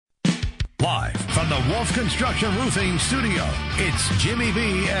Live from the Wolf Construction Roofing Studio, it's Jimmy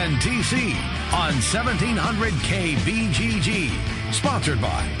B and TC on 1700 KBGG. Sponsored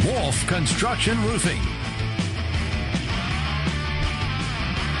by Wolf Construction Roofing.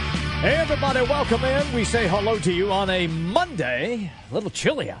 Hey, everybody, welcome in. We say hello to you on a Monday. A little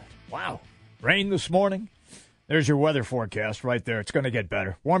chilly out. Wow. Rain this morning. There's your weather forecast right there. It's going to get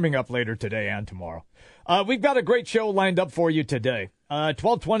better. Warming up later today and tomorrow. We've got a great show lined up for you today.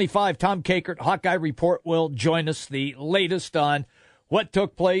 12:25, Tom Kakert, Hawkeye Report, will join us. The latest on what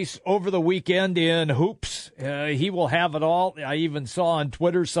took place over the weekend in hoops. He will have it all. I even saw on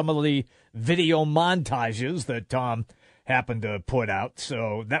Twitter some of the video montages that Tom happened to put out,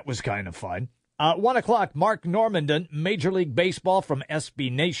 so that was kind of fun. 1 o'clock, Mark Normandin, Major League Baseball from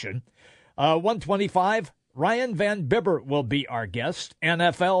SB Nation. 1:25, Ryan Van Bibber will be our guest,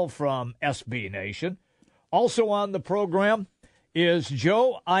 NFL from SB Nation. Also on the program is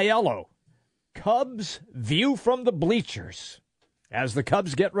Joe Aiello, Cubs View from the Bleachers, as the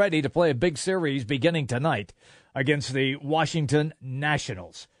Cubs get ready to play a big series beginning tonight against the Washington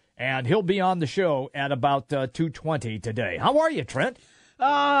Nationals. And he'll be on the show at about 2:20 today. How are you, Trent?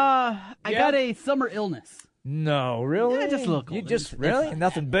 I got a summer illness. No, really? Yeah, just a little cold. You just, really?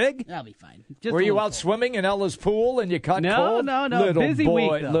 Nothing big? I'll be fine. Just Were you out swimming in Ella's pool and you caught cold? No. Little Busy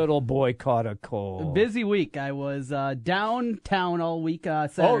boy, week, though. Little boy caught a cold. Busy week. I was downtown all week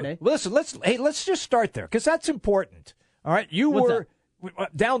Saturday. Oh, listen, let's just start there because that's important. All right, you were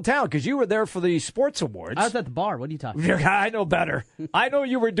downtown because you were there for the sports awards. I was at the bar. What are you talking about? I know better. I know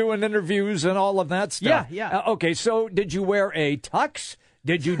you were doing interviews and all of that stuff. Yeah. Okay, so did you wear a tux?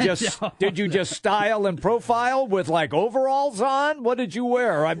 Did you just style and profile with like overalls on? What did you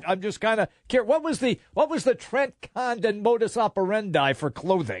wear? I'm just kind of curious. What was the Trent Condon modus operandi for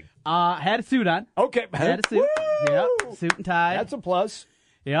clothing? Had a suit on. Okay, had a suit. Woo! Yeah, suit and tie. That's a plus.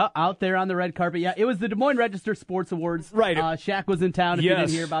 Yeah, out there on the red carpet. Yeah, it was the Des Moines Register Sports Awards. Right. Shaq was in town. If you didn't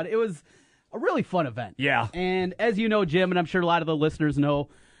hear about it, it was a really fun event. Yeah. And as you know, Jim, and I'm sure a lot of the listeners know,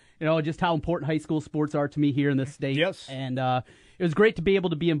 just how important high school sports are to me here in this state. Yes. And it was great to be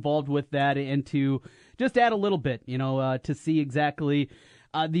able to be involved with that and to just add a little bit, to see exactly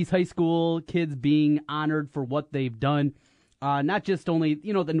these high school kids being honored for what they've done. Not just only,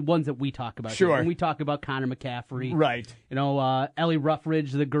 the ones that we talk about. Sure. When we talk about Connor McCaffrey. Right. Ellie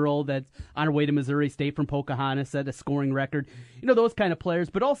Ruffridge, the girl that's on her way to Missouri State from Pocahontas, set a scoring record. Those kind of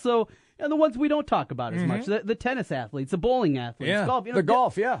players. But also, the ones we don't talk about as much. The tennis athletes, the bowling athletes, golf.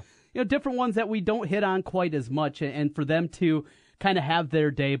 Golf, yeah. Different ones that we don't hit on quite as much. And for them to kind of have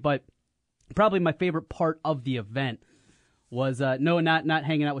their day. But probably my favorite part of the event was not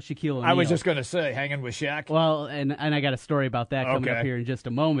hanging out with Shaquille O'Neal. I was just going to say, hanging with Shaq. Well, and I got a story about that coming up here in just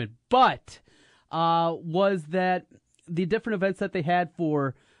a moment. But was that the different events that they had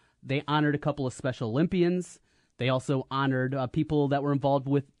they honored a couple of Special Olympians. They also honored people that were involved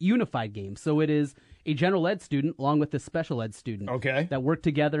with unified games. So it is a general ed student along with a special ed student that work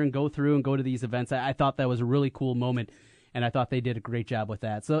together and go through and go to these events. I thought that was a really cool moment, and I thought they did a great job with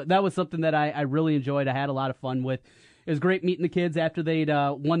that. So that was something that I really enjoyed. I had a lot of fun with. It was great meeting the kids after they'd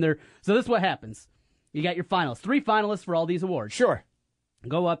won their... So this is what happens. You got your finals. 3 finalists for all these awards. Sure.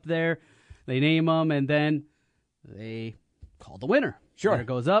 Go up there, they name them, and then they call the winner. Sure. Winner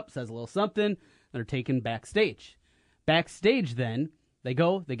goes up, says a little something, they're taken backstage. Backstage then, they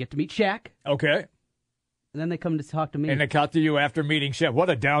get to meet Shaq. Okay. And then they come to talk to me. And they cut to you after meeting Shaq. What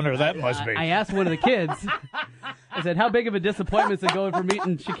a downer that must be. I asked one of the kids, I said, how big of a disappointment is it going from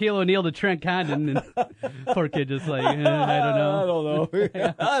meeting Shaquille O'Neal to Trent Condon? And poor kid just like, I don't know.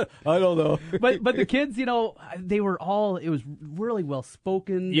 I don't know. But the kids, they were all, it was really well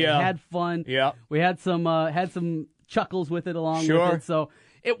spoken. Yeah. They had fun. Yeah. We had some chuckles with it along Sure. with it. So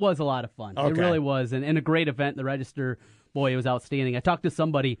it was a lot of fun. Okay. It really was. And a great event. The Register, boy, it was outstanding. I talked to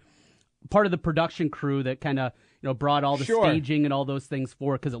somebody, part of the production crew that kind of brought all the staging and all those things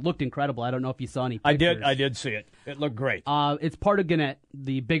for it because it looked incredible. I don't know if you saw any pictures. I did see it. It looked great. It's part of Gannett,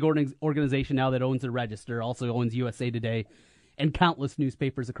 the big organization now that owns the Register, also owns USA Today and countless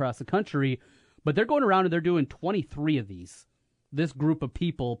newspapers across the country. But they're going around and they're doing 23 of these. This group of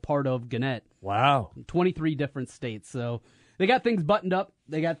people, part of Gannett. Wow. 23 different states. So they got things buttoned up.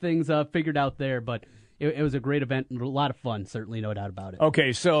 They got things figured out there, but it was a great event and a lot of fun, certainly, no doubt about it.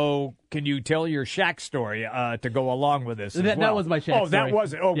 Okay, so can you tell your Shaq story to go along with this? That was my Shaq story. Oh, that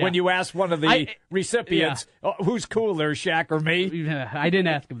was it. Oh, yeah. When you asked one of the recipients, who's cooler, Shaq or me? I didn't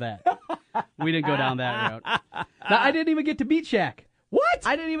ask him that. We didn't go down that route. Now, I didn't even get to meet Shaq. What?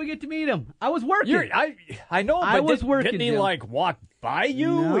 I didn't even get to meet him. I was working. I know, but I was working, didn't he Jim. like walk by you?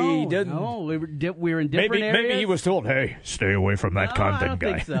 No, He didn't. No, we were in different areas. Maybe he was told, "Hey, stay away from that content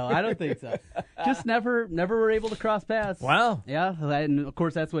guy." I don't think so. Just never were able to cross paths. Wow. Yeah, and of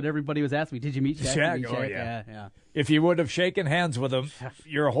course that's what everybody was asking me. Did you meet Shaq? Shaq? Did you meet Oh, Shaq? yeah. If you would have shaken hands with him,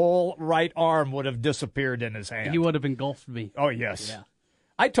 your whole right arm would have disappeared in his hand. He would have engulfed me. Oh, yes. Yeah.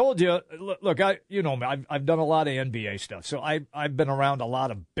 I told you, look, you know me, I've done a lot of NBA stuff, so I've been around a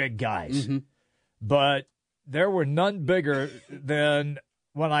lot of big guys. Mm-hmm. But there were none bigger than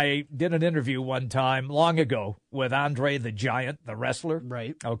when I did an interview one time long ago with Andre the Giant, the wrestler.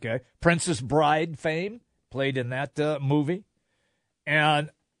 Right. Okay. Princess Bride fame, played in that movie.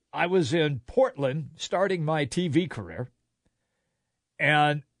 And I was in Portland starting my TV career,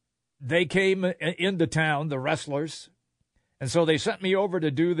 and they came into town, the wrestlers, and so they sent me over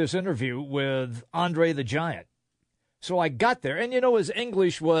to do this interview with Andre the Giant. So I got there, and, you know, his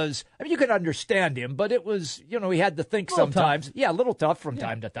English was, I mean, you could understand him, but it was, you know, he had to think sometimes. Tough. Yeah, a little tough from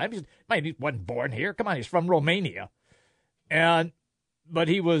time to time. He wasn't born here. Come on, he's from Romania. But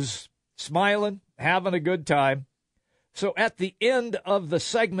he was smiling, having a good time. So at the end of the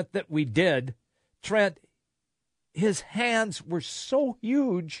segment that we did, Trent, his hands were so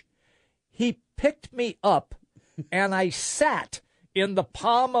huge, he picked me up, and I sat in the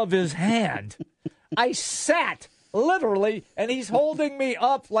palm of his hand. I sat, literally, and he's holding me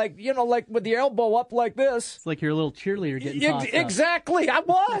up like, you know, like with the elbow up like this. It's like you're a little cheerleader getting tossed up. Exactly, I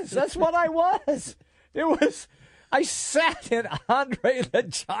was. That's what I was. I sat in Andre the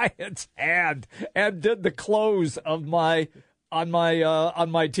Giant's hand and did the close of on my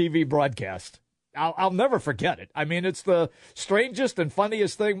TV broadcast. I'll never forget it. I mean, it's the strangest and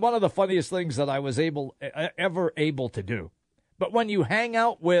funniest thing, one of the funniest things that I was ever able to do. But when you hang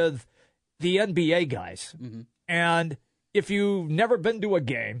out with the NBA guys, mm-hmm. and if you've never been to a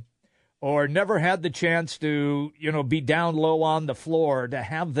game or never had the chance to, you know, be down low on the floor, to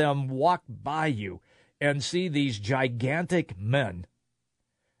have them walk by you and see these gigantic men.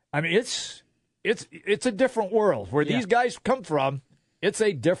 I mean, it's a different world. Where these guys come from, it's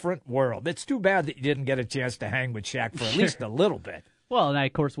a different world. It's too bad that you didn't get a chance to hang with Shaq for at least a little bit. Well, and I,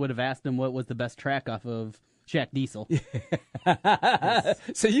 of course, would have asked him what was the best track off of Shaq Diesel.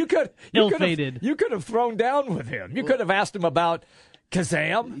 So you could have thrown down with him. You could have asked him about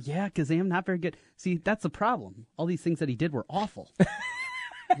Kazam. Yeah, Kazam, not very good. See, that's the problem. All these things that he did were awful.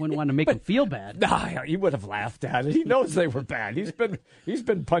 Wouldn't want to make him feel bad. Nah, he would have laughed at it. He knows they were bad. He's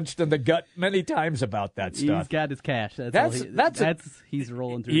been punched in the gut many times about that stuff. He's got his cash. He's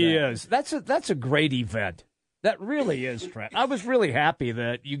rolling through. He is. That's a great event. That really is, Trent. I was really happy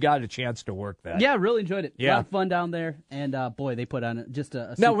that you got a chance to work that. Yeah, really enjoyed it. Yeah. A lot of fun down there, and boy, they put on just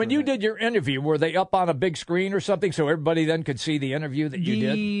a Now, when you did your interview, were they up on a big screen or something so everybody then could see the interview that you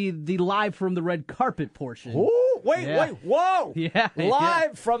did? The live from the red carpet portion. Oh, wait, whoa! Yeah,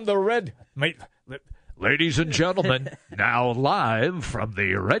 live from the red. Ladies and gentlemen, now live from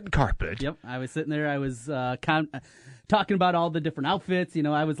the red carpet. Yep, I was sitting there. I was talking about all the different outfits. You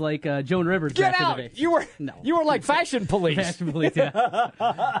know, I was like Joan Rivers. Get back out! In the day. You were like fashion police. Fashion police, yeah.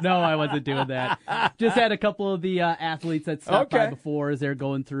 No, I wasn't doing that. Just had a couple of the athletes that stopped by before as they're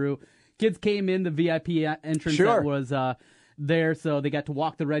going through. Kids came in the VIP entrance that was there, so they got to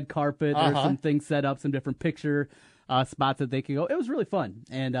walk the red carpet. There's some things set up, some different picture spots that they could go. It was really fun,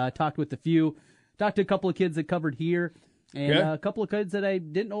 and talked to a couple of kids that covered here, and a couple of kids that I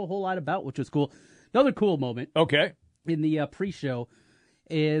didn't know a whole lot about, which was cool. Another cool moment. Okay. In the pre-show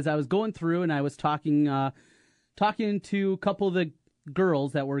is I was going through and I was talking to a couple of the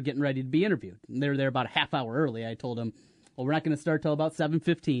girls that were getting ready to be interviewed. And they were there about a half hour early. I told them, well, we're not going to start till about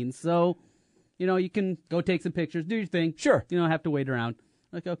 7:15. So, you know, you can go take some pictures, do your thing. Sure. You don't have to wait around.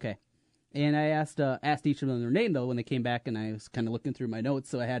 Like, okay. And I asked each of them their name, though, when they came back, and I was kind of looking through my notes,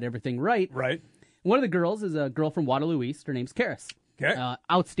 so I had everything right. Right. One of the girls is a girl from Waterloo East. Her name's Karis. Okay.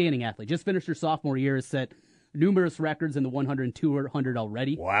 Outstanding athlete. Just finished her sophomore year, has set numerous records in the 100 and 200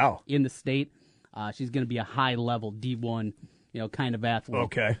 already. Wow. In the state. She's going to be a high-level D1, kind of athlete.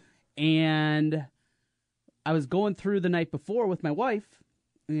 Okay. And I was going through the night before with my wife,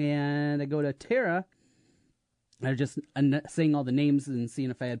 and I go to Tara. I was just saying all the names and seeing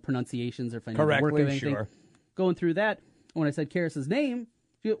if I had pronunciations or if I needed to work with anything. Sure. Going through that, when I said Karis's name,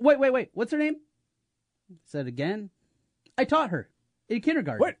 she goes, wait, what's her name? I said again. I taught her. In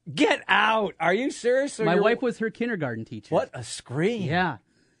kindergarten. What? Get out. Are you serious? My wife was her kindergarten teacher. What a scream. Yeah.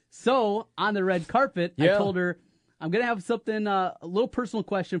 So, on the red carpet, I told her, I'm going to have something, a little personal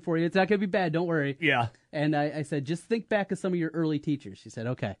question for you. It's not going to be bad. Don't worry. Yeah. And I said, just think back of some of your early teachers. She said,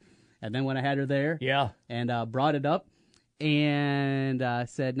 okay. And then when I had her there. And brought it up and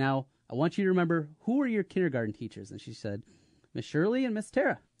said, now, I want you to remember, who were your kindergarten teachers? And she said, Miss Shirley and Miss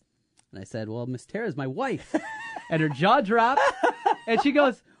Tara. And I said, well, Miss Tara is my wife. And her jaw dropped, and she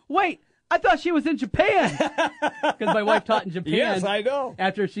goes, wait, I thought she was in Japan. Because my wife taught in Japan. Yes, I know.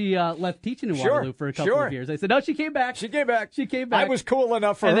 After she left teaching in Waterloo for a couple of years. I said, no, she came back. She came back. She came back. I was cool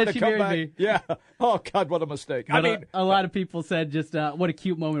enough for her to come back. Me. Yeah. Oh, God, what a mistake. But, I mean, a lot of people said just what a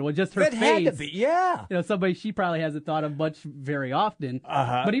cute moment. Well, just her face. It had to be, yeah. Somebody she probably hasn't thought of much very often.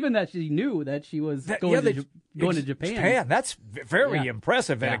 But even that she knew that she was going to Japan. That's very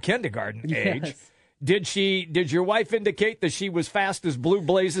impressive at a kindergarten age. Did your wife indicate that she was fast as blue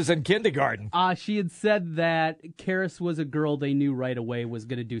blazes in kindergarten? She had said that Karis was a girl they knew right away was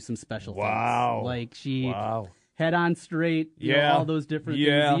going to do some special things. Like she head on straight, all those different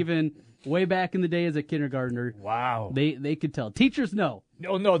things. Even way back in the day as a kindergartner. Wow. They could tell. Teachers know.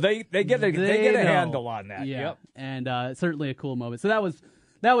 No, they get a handle on that. Yeah. Yep. And certainly a cool moment. So that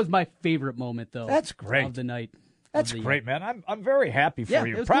was my favorite moment though. That's great. Of the night. That's great, man. I'm very happy for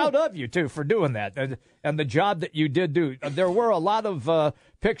you. Proud of you, too, for doing that and the job that you did do. There were a lot of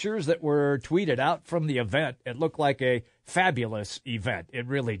pictures that were tweeted out from the event. It looked like a fabulous event. It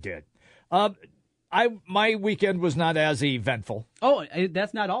really did. My weekend was not as eventful. Oh,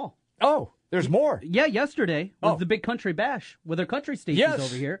 that's not all. Oh, there's more. Yeah, yesterday was the Big Country Bash with our country stations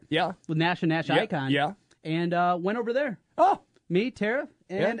over here. Yeah. With Nash and Nash Icon. Yeah. And went over there. Oh. Me, Tara,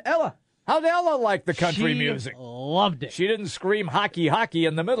 and Ella. How'd Ella like the country music? Loved it. She didn't scream hockey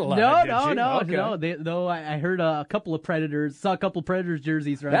in the middle of it, did she? No. Though I heard saw a couple of Predators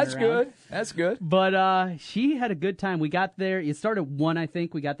jerseys running around. That's good. But she had a good time. We got there. It started at 1, I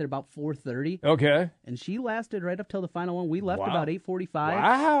think. We got there about 4:30. Okay. And she lasted right up till the final one. We left about 8:45.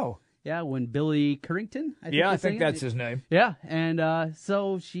 Wow. Yeah, when Billy Currington, I think that's his name. Yeah, and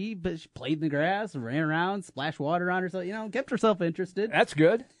so she played in the grass, ran around, splashed water on herself, kept herself interested. That's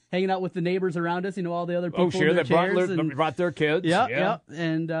good. Hanging out with the neighbors around us, all the other people. Oh, sure, they brought their kids. Yeah.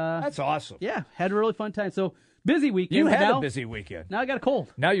 And that's awesome. Yeah, had a really fun time. So busy weekend. You had a busy weekend. Now I got a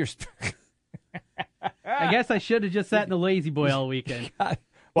cold. Now you're. I guess I should have just sat in the lazy boy all weekend. Would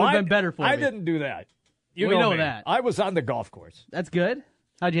have been better for me. I didn't do that. We know that. I was on the golf course. That's good.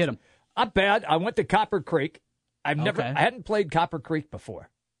 How'd you hit him? Not bad. I went to Copper Creek. I hadn't played Copper Creek before,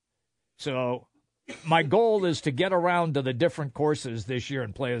 so. My goal is to get around to the different courses this year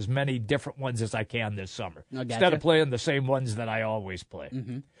and play as many different ones as I can this summer, instead of playing the same ones that I always play.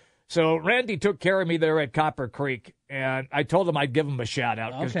 Mm-hmm. So Randy took care of me there at Copper Creek, and I told him I'd give him a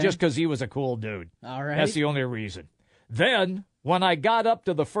shout-out just because he was a cool dude. All right. That's the only reason. Then, when I got up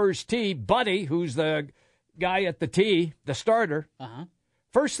to the first tee, Buddy, who's the guy at the tee, the starter,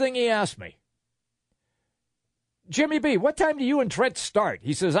 first thing he asked me, Jimmy B, what time do you and Trent start?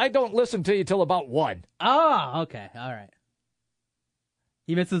 He says, I don't listen to you till about 1. Oh, okay. All right.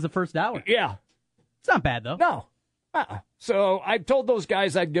 He misses the first hour. Yeah. It's not bad, though. No. So I told those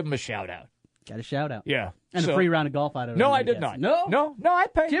guys I'd give them a shout-out. Got a shout-out. Yeah. And a free round of golf out of it. No, I did not. No, I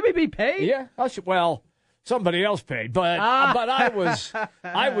paid. Jimmy B paid? Yeah. Well, somebody else paid, but I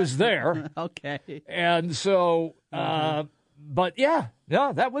was there. Okay. And so, but yeah,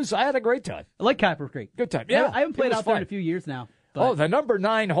 no, I had a great time. I like Copper Creek. Good time. Yeah. I haven't played out there in a few years now. But... Oh, the number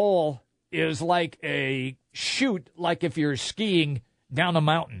 9 hole is like a chute, like if you're skiing down a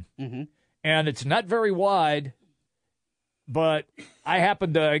mountain. Mm-hmm. And it's not very wide, but I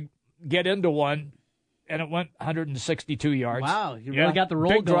happened to get into one, and it went 162 yards. Wow, you really got the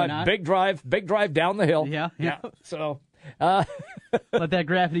roll going on. Big drive down the hill. Yeah. So let that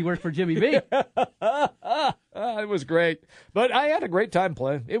gravity work for Jimmy B. It was great, but I had a great time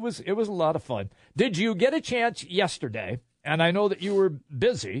playing. It was a lot of fun. Did you get a chance yesterday? And I know that you were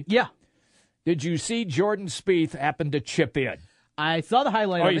busy. Yeah. Did you see Jordan Spieth happen to chip in? I saw the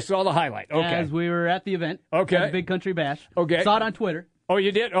highlight. Oh, you saw the highlight. Okay. As we were at the event. Okay. At the Big Country Bash. Okay. Saw it on Twitter. Oh,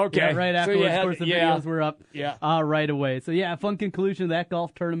 you did? Okay. Yeah, right afterwards. Of course, the videos were up. Yeah. Right away. So yeah, fun conclusion of that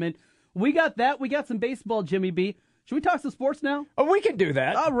golf tournament. We got that. We got some baseball, Jimmy B. Should we talk some sports now? Oh, we can do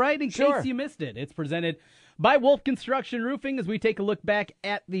that. All right. In case you missed it, it's presented by Wolf Construction Roofing as we take a look back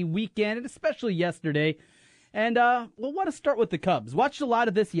at the weekend and especially yesterday. And we'll want to start with the Cubs. Watched a lot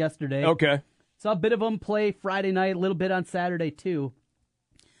of this yesterday. Okay. Saw a bit of them play Friday night, a little bit on Saturday too.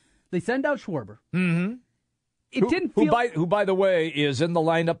 They send out Schwarber. Mm-hmm. Who, by the way, is in the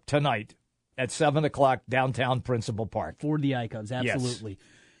lineup tonight at 7:00 downtown Principal Park. For the Icons, absolutely. Yes.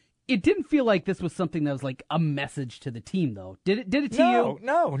 It didn't feel like this was something that was like a message to the team, though. Did it to you?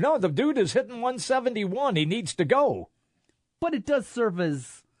 No. The dude is hitting 171. He needs to go. But it does serve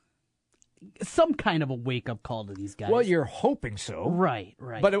as some kind of a wake-up call to these guys. Well, you're hoping so. Right.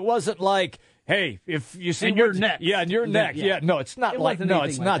 But it wasn't like, hey, if you see... And you're next. Yeah, and you're next. Yeah, no, it's not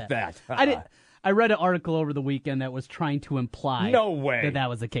it's not that. I I read an article over the weekend that was trying to imply No way. that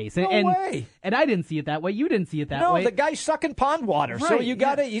was the case. No way. And I didn't see it that way. You didn't see it that way. No, the guy's sucking pond water. Right, So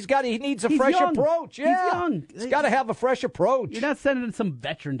he needs a fresh young. approach. He's Yeah. young. He's got to have a fresh approach. You're not sending some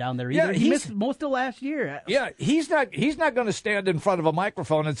veteran down there either. Yeah, he missed most of last year. Yeah, he's not going to stand in front of a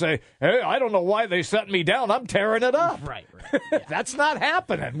microphone and say, "Hey, I don't know why they sent me down. I'm tearing it up." Right. Yeah. That's not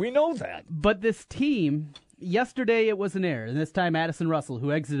happening. We know that. But this team, yesterday it was an error, and this time Addison Russell,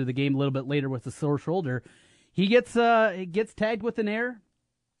 who exited the game a little bit later with a sore shoulder, he gets tagged with an error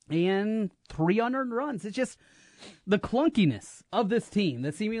and 3 unearned runs. It's just the clunkiness of this team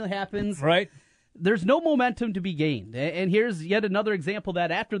that seemingly happens. Right. There's no momentum to be gained. And here's yet another example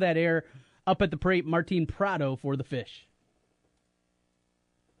that after that error up at the plate, Martin Prado for the Fish.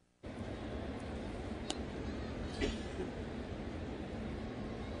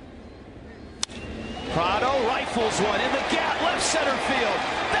 Prado rifles one in the gap, left center field.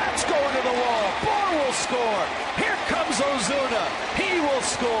 That's going to the wall. Bohr will score. Here comes Ozuna. He will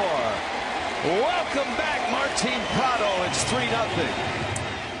score. Welcome back, Martin Prado. It's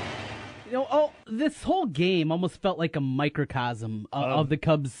 3-0. This whole game almost felt like a microcosm of the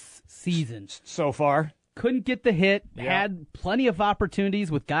Cubs' season. So far. Couldn't get the hit, Yeah. had plenty of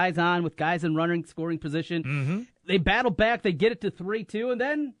opportunities with guys on, with guys in running, scoring position. Mm-hmm. They battle back, they get it to 3-2, and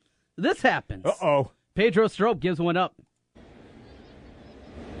then this happens. Uh-oh. Pedro Strop gives one up.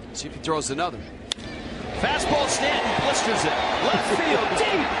 See if he throws another. Fastball, Stanton blisters it. Left field,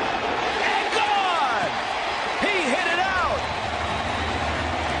 deep, and gone! He hit it out!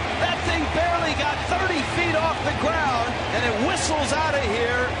 That thing barely got 30 feet off the ground, and it whistles out of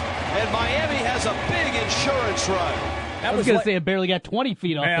here, and Miami has a big insurance run. I was going to say it barely got 20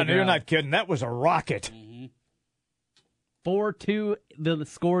 feet off the ground. Man, you're not kidding. That was a rocket. 4-2, the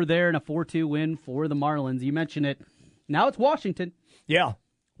score there, and a 4-2 win for the Marlins. You mentioned it. Now it's Washington. Yeah.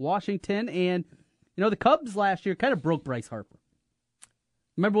 Washington, and, the Cubs last year kind of broke Bryce Harper.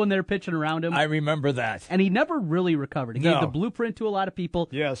 Remember when they were pitching around him? I remember that. And he never really recovered. He gave the blueprint to a lot of people.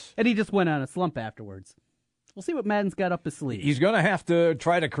 Yes. And he just went on a slump afterwards. We'll see what Madden's got up his sleeve. He's going to have to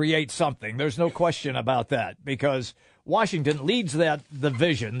try to create something. There's no question about that because Washington leads that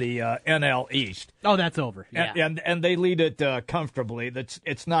division, the NL East. Oh, that's over. Yeah. And they lead it comfortably.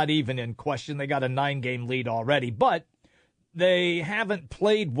 It's not even in question. They got a 9-game lead already, but they haven't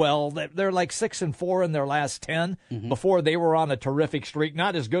played well. They're like 6-4 in their last 10. Mm-hmm. Before they were on a terrific streak,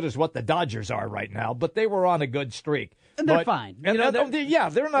 not as good as what the Dodgers are right now, but they were on a good streak. And they're fine. And they're not.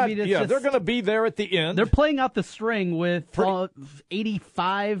 They're going to be there at the end. They're playing out the string with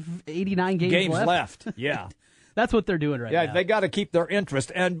 85, 89 games left. Yeah. That's what they're doing right now. Yeah, they got to keep their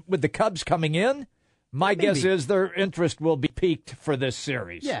interest. And with the Cubs coming in, my guess is their interest will be piqued for this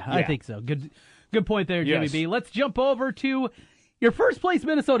series. Yeah, I think so. Good point there, Jimmy Yes. B. Let's jump over to your first place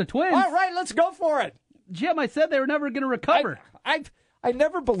Minnesota Twins. All right, let's go for it. Jim, I said they were never going to recover. I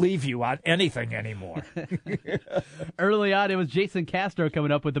never believe you on anything anymore. Early on, it was Jason Castro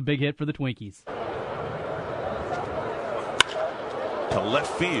coming up with a big hit for the Twinkies. To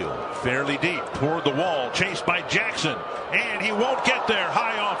left field, fairly deep, toward the wall, chased by Jackson, and he won't get there,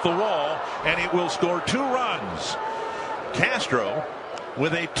 high off the wall, and it will score 2 runs. Castro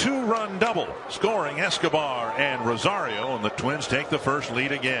with a 2-run double, scoring Escobar and Rosario, and the Twins take the first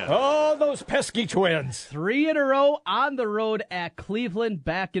lead again. Oh, those pesky Twins. 3 in a row on the road at Cleveland.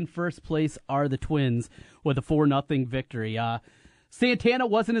 Back in first place are the Twins with a 4-0 victory. Santana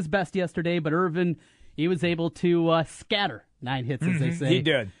wasn't his best yesterday, but Irvin, he was able to scatter 9 hits, as they say. He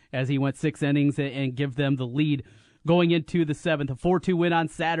did. As he went 6 innings and give them the lead going into the 7th. A 4-2 win on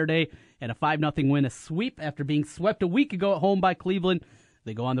Saturday and a 5-0 win, a sweep after being swept a week ago at home by Cleveland.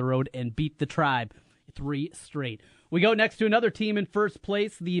 They go on the road and beat the Tribe 3 straight. We go next to another team in first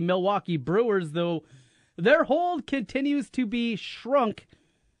place, the Milwaukee Brewers, though their hold continues to be shrunk,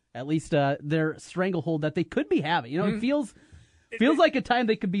 at least their stranglehold that they could be having. It feels like a time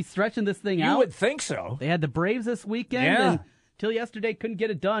they could be stretching this thing out. You would think so. They had the Braves this weekend, Yeah. and till yesterday couldn't get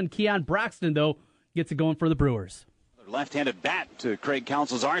it done. Keon Broxton, though, gets it going for the Brewers. Left-handed bat to Craig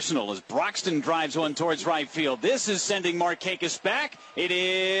Counsell's arsenal as Broxton drives one towards right field. This is sending Markakis back. It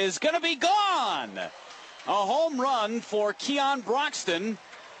is going to be gone. A home run for Keon Broxton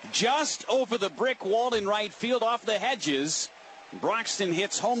just over the brick wall in right field off the hedges. Broxton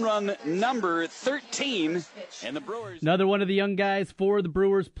hits home run number 13, and the Brewers... Another one of the young guys for the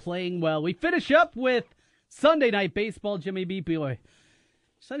Brewers playing well. We finish up with Sunday Night Baseball, Jimmy B. Boy.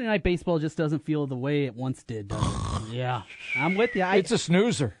 Sunday Night Baseball just doesn't feel the way it once did, does it? Yeah, I'm with you. It's a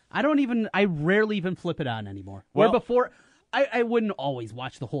snoozer. I rarely even flip it on anymore. Well, where before, I wouldn't always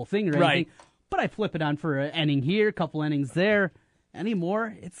watch the whole thing or anything, but I flip it on for an inning here, a couple innings there.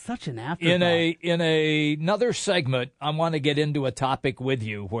 anymore. It's such an afterthought. In another segment, I want to get into a topic with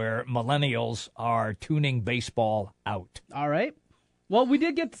you where millennials are tuning baseball out. All right. Well, we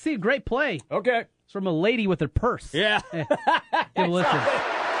did get to see a great play. Okay. It's from a lady with her purse. Yeah. Give a listen.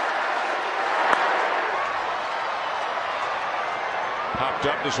 Popped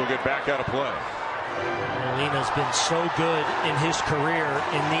up. This will get back out of play. Molina's been so good in his career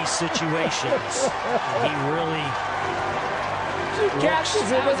in these situations. He really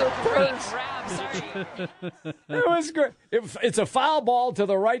catches it with her purse. It was great. It's a foul ball to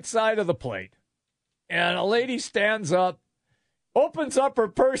the right side of the plate. And a lady stands up, opens up her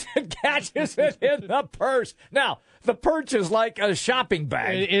purse, and catches it in the purse. Now, the purse is like a shopping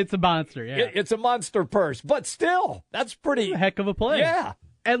bag. It's a monster, yeah. It's a monster purse. But still, that's pretty... a heck of a play. Yeah.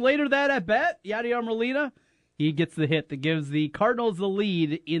 And later that at bat, Yadier Molina, he gets the hit that gives the Cardinals the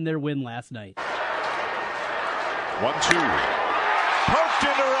lead in their win last night. 1-2. Poked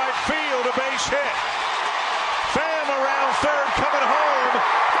into right field, a base hit. Pham around third, coming home,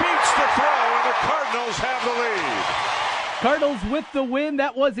 beats the throw, and the Cardinals have the lead. Cardinals with the win.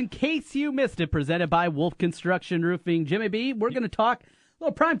 That was In Case You Missed It, presented by Wolf Construction Roofing. Jimmy B, we're going to talk a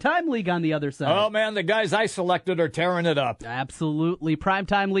little Primetime League on the other side. Oh, man, the guys I selected are tearing it up. Absolutely.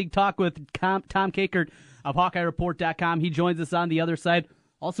 Primetime League talk with Tom Kakert of HawkeyeReport.com. He joins us on the other side.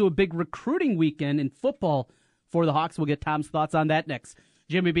 Also a big recruiting weekend in football for the Hawks. We'll get Tom's thoughts on that next.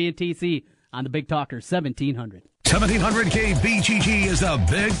 Jimmy B and TC on the Big Talker 1700. 1700 KBGG is the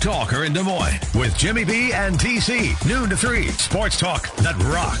Big Talker in Des Moines with Jimmy B and TC. Noon to 3. Sports talk that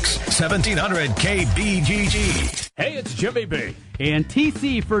rocks. 1700 KBGG. Hey, it's Jimmy B. And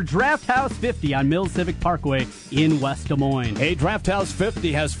TC for Draft House 50 on Mills Civic Parkway in West Des Moines. Hey, Draft House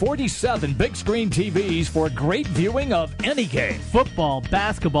 50 has 47 big screen TVs for great viewing of any game. Football,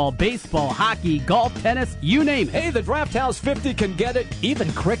 basketball, baseball, hockey, golf, tennis, you name it. Hey, the Draft House 50 can get it, even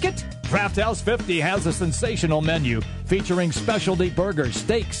cricket. Draft House 50 has a sensational menu featuring specialty burgers,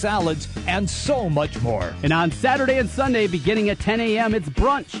 steaks, salads, and so much more. And on Saturday and Sunday, beginning at 10 a.m., it's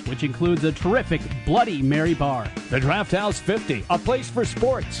brunch, which includes a terrific Bloody Mary bar. The Draft House 50, a place for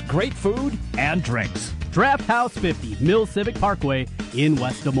sports, great food, and drinks. Draft House 50, Mill Civic Parkway in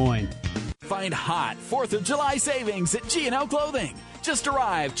West Des Moines. Find hot 4th of July savings at G&L Clothing. Just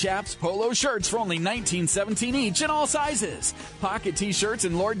arrived, Chaps Polo shirts for only $19.17 each in all sizes. Pocket T-shirts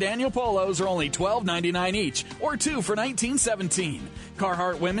and Lord Daniel Polos are only $12.99 each, or 2 for $19.17.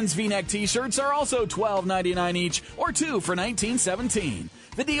 Carhartt women's V-neck T-shirts are also $12.99 each, or 2 for $19.17.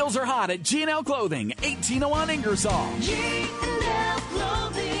 The deals are hot at G&L Clothing, 1801 Ingersoll. G&L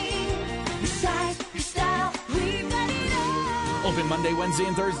Clothing, your size, your style, we've got it all. Open Monday, Wednesday,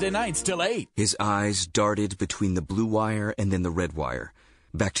 and Thursday nights till 8. His eyes darted between the blue wire and then the red wire.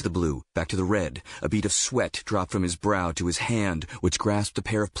 Back to the blue, back to the red. A bead of sweat dropped from his brow to his hand, which grasped a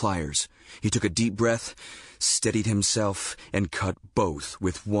pair of pliers. He took a deep breath, steadied himself, and cut both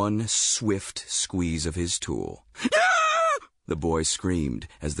with one swift squeeze of his tool. The boy screamed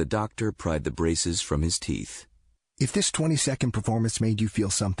as the doctor pried the braces from his teeth. If this 20-second performance made you feel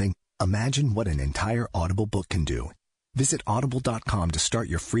something, imagine what an entire Audible book can do. Visit Audible.com to start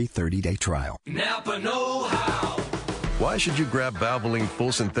your free 30-day trial. Napa know-how. Why should you grab Valvoline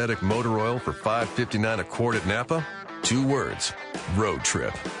Full Synthetic Motor Oil for $5.59 a quart at Napa? 2 words, road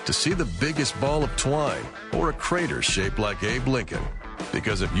trip. To see the biggest ball of twine or a crater shaped like Abe Lincoln.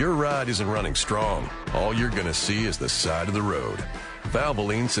 Because if your ride isn't running strong, all you're going to see is the side of the road.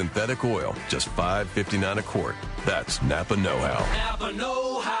 Valvoline Synthetic Oil, just $5.59 a quart. That's Napa know-how. Napa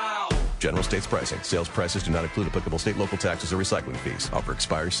know-how. General states pricing. Sales prices do not include applicable state, local taxes, or recycling fees. Offer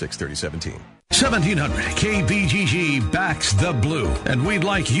expires 6/30/17. 1700 KBGG backs the blue, and we'd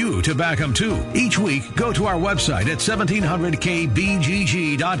like you to back them too. Each week, go to our website at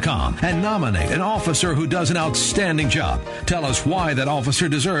 1700kbgg.com and nominate an officer who does an outstanding job. Tell us why that officer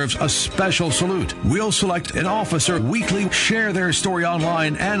deserves a special salute. We'll select an officer weekly, share their story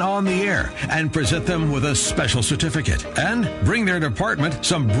online and on the air, and present them with a special certificate. And bring their department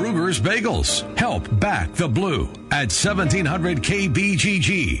some Brugger's Bagels. Help back the blue at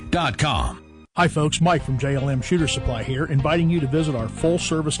 1700kbgg.com. Hi folks, Mike from JLM Shooter Supply here, inviting you to visit our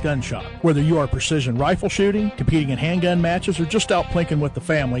full-service gun shop. Whether you are precision rifle shooting, competing in handgun matches, or just out plinking with the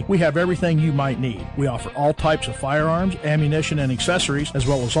family, we have everything you might need. We offer all types of firearms, ammunition, and accessories, as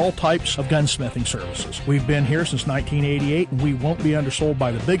well as all types of gunsmithing services. We've been here since 1988, and we won't be undersold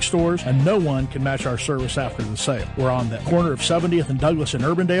by the big stores, and no one can match our service after the sale. We're on the corner of 70th and Douglas in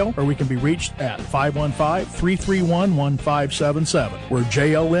Urbandale, or we can be reached at 515-331-1577. We're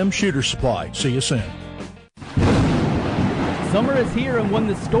JLM Shooter Supply. See you soon. Summer is here, and when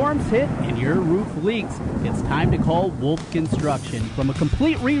the storms hit and your roof leaks, it's time to call Wolf Construction. From a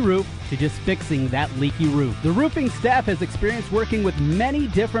complete re-roof to just fixing that leaky roof. The roofing staff has experience working with many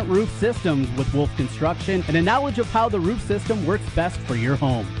different roof systems with Wolf Construction and a knowledge of how the roof system works best for your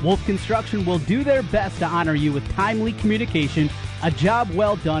home. Wolf Construction will do their best to honor you with timely communication, a job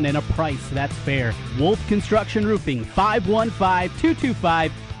well done, and a price that's fair. Wolf Construction Roofing,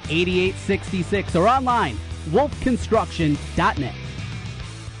 515-225-8866 or online, wolfconstruction.net.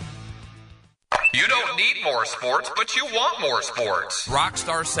 You don't need more sports, but you want more sports.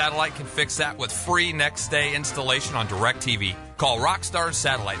 Rockstar Satellite can fix that with free next-day installation on DirecTV. Call Rockstar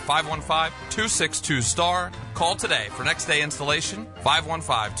Satellite, 515-262-STAR. Call today for next-day installation,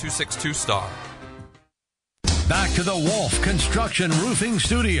 515-262-STAR. Back to the Wolf Construction Roofing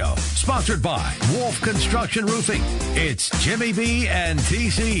Studio, sponsored by Wolf Construction Roofing. It's Jimmy B and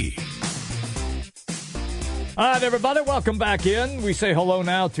TC. All right, everybody, welcome back in. We say hello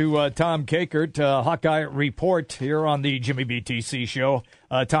now to Tom Kakert, Hawkeye Report here on the Jimmy BTC show.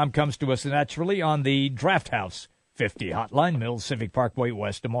 Tom comes to us naturally on the Draft House 50 hotline, Mills Civic Parkway,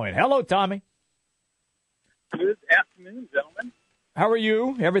 West Des Moines. Hello, Tommy. Good afternoon, gentlemen. How are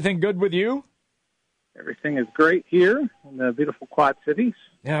you? Everything good with you? Everything is great here in the beautiful Quad Cities.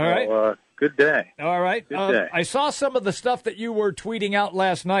 All right. So, good day. All right. Good day. I saw some of the stuff that you were tweeting out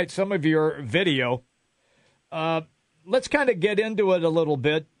last night, some of your video. Let's kind of get into it a little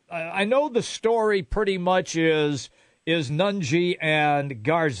bit. I know the story pretty much is Nunji and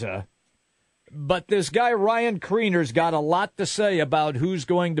Garza, but this guy Ryan Kriener's got a lot to say about who's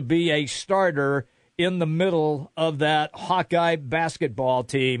going to be a starter in the middle of that Hawkeye basketball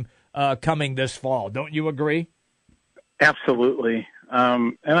team coming this fall. Don't you agree? Absolutely.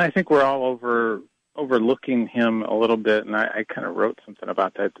 And I think we're all overlooking him a little bit, and I kind of wrote something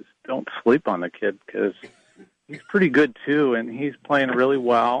about that. Just don't sleep on the kid because he's pretty good, too, and he's playing really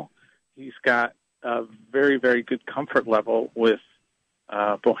well. He's got a very, very good comfort level with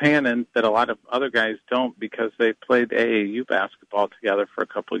Bohannon that a lot of other guys don't because they played AAU basketball together for a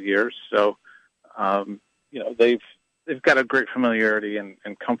couple of years. So, they've got a great familiarity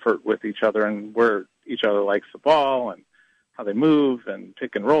and comfort with each other and where each other likes the ball and how they move and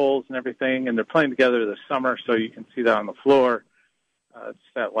pick and rolls and everything. And they're playing together this summer, so you can see that on the floor. It's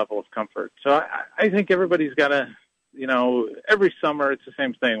that level of comfort. So I think everybody's got to, every summer it's the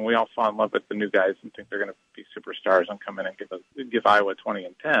same thing. We all fall in love with the new guys and think they're going to be superstars and come in and give Iowa 20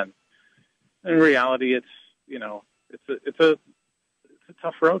 and 10. In reality, it's a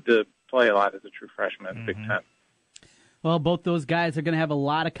tough road to play a lot as a true freshman in Big Ten. Well, both those guys are going to have a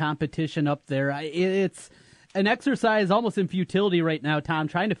lot of competition up there. It's an exercise almost in futility right now, Tom,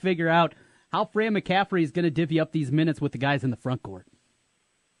 trying to figure out how Fran McCaffrey is going to divvy up these minutes with the guys in the front court.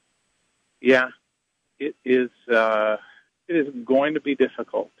 Yeah, it is going to be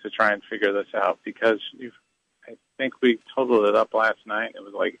difficult to try and figure this out because I think we totaled it up last night. It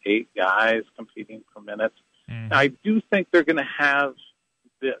was like 8 guys competing for minutes. Now, I do think they're going to have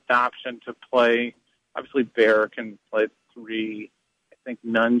the option to play. Obviously, Bear can play 3. I think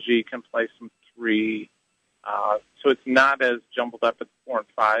Nunji can play some 3. So it's not as jumbled up at 4 and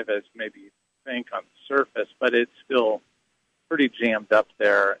 5 as maybe you think on the surface, but it's still pretty jammed up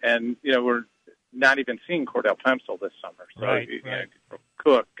there. And, we're not even seeing Cordell Pemsel this summer. So right.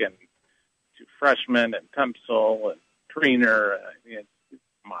 Cook and 2 freshmen and Pemsel and Kriener,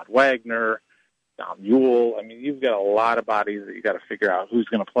 Ahmad Wagner, Dom Ewell. I mean, you've got a lot of bodies that you got to figure out who's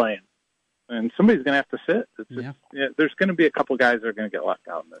going to play in. And somebody's going to have to sit. There's going to be a couple guys that are going to get left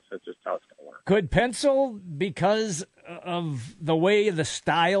out in this. That's just how it's going to work. Could Pencil, because of the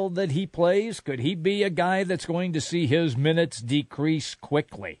style that he plays, could he be a guy that's going to see his minutes decrease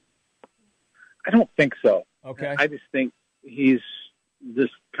quickly? I don't think so. Okay. I just think he's this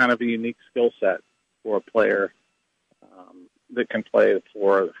kind of a unique skill set for a player that can play the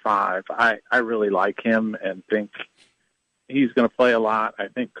 4 or the 5. I really like him and think he's going to play a lot. I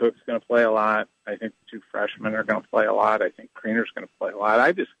think Cook's going to play a lot. I think the 2 freshmen are going to play a lot. I think Kriener's going to play a lot.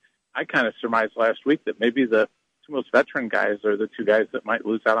 I kind of surmised last week that maybe the 2 most veteran guys are the 2 guys that might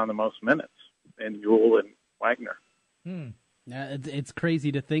lose out on the most minutes, and Ewell and Wagner. It's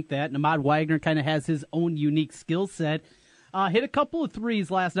crazy to think that. Ahmad Wagner kind of has his own unique skill set. Hit a couple of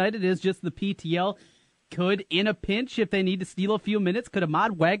threes last night. It is just the PTL. Could, in a pinch, if they need to steal a few minutes, could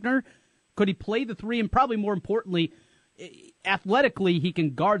Ahmad Wagner, could he play the 3? And probably more importantly, athletically, he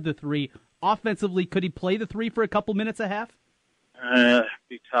can guard the 3. Offensively, could he play the 3 for a couple minutes a half?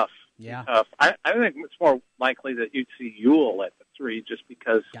 Be tough. Yeah. Be tough. I think it's more likely that you'd see Ewell at the 3 just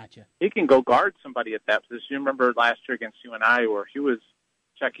because he can go guard somebody at that position. You remember last year against UNI where he was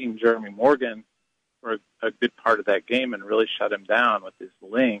checking Jeremy Morgan for a good part of that game and really shut him down with his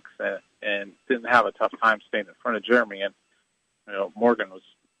length and didn't have a tough time staying in front of Jeremy. And, Morgan was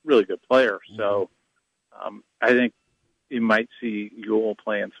a really good player. So I think you might see Ewell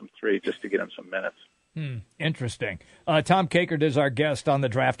playing some 3 just to get him some minutes. Interesting. Tom Kakert is our guest on the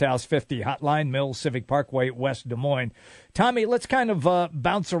Draft House 50 Hotline, Mills Civic Parkway, West Des Moines. Tommy, let's kind of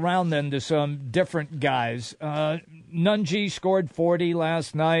bounce around then to some different guys. Nunji scored 40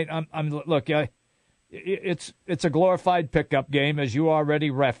 last night. It's a glorified pickup game, as you already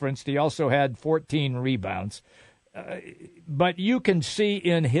referenced. He also had 14 rebounds. But you can see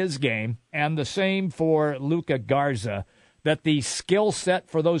in his game, and the same for Luka Garza, that the skill set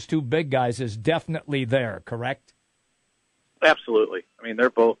for those two big guys is definitely there, correct? Absolutely. I mean, they're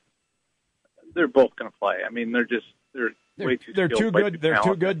both going to play. I mean, they're way too they're skilled, too good. They're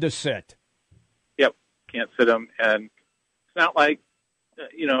too good to sit. Yep, can't sit them. And it's not like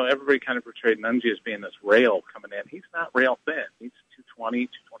everybody kind of portrayed Nunji as being this rail coming in. He's not rail thin. He's 220,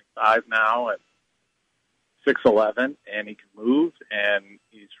 225 now, and 6'11", and he can move, and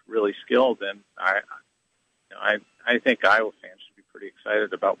he's really skilled. And I think Iowa fans should be pretty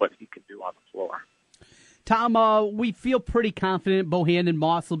excited about what he can do on the floor. Tom, we feel pretty confident Bohannon and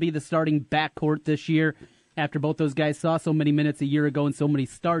Moss will be the starting backcourt this year after both those guys saw so many minutes a year ago and so many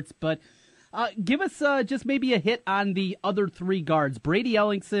starts. But give us just maybe a hit on the other 3 guards, Brady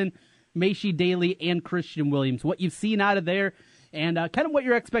Ellingson, Macy Daly, and Christian Williams, what you've seen out of there and kind of what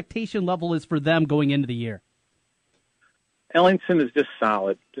your expectation level is for them going into the year. Ellingson is just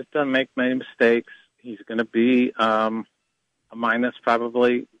solid, just doesn't make many mistakes. He's going to be a minus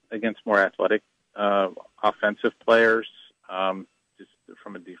probably against more athletic offensive players. Just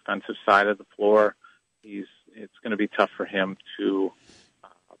from a defensive side of the floor, it's going to be tough for him to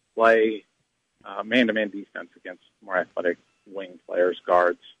play man-to-man defense against more athletic wing players,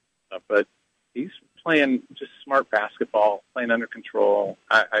 guards. But he's playing just smart basketball, playing under control.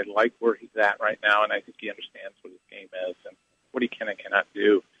 I like where he's at right now, and I think he understands what his game is and what he can and cannot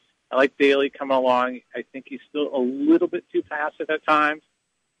do. I like Daly coming along. I think he's still a little bit too passive at times.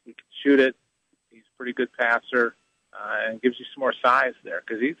 He can shoot it. He's a pretty good passer and gives you some more size there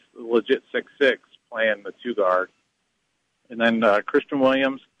because he's a legit 6'6", playing the 2 guard. And then Christian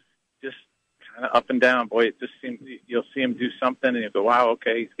Williams, just kind of up and down. Boy, it just seems you'll see him do something and you go, wow,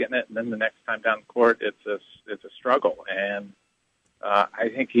 okay, he's getting it. And then the next time down the court, it's a struggle. And I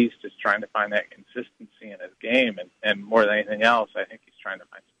think he's just trying to find that consistency in his game. And more than anything else, I think he's trying to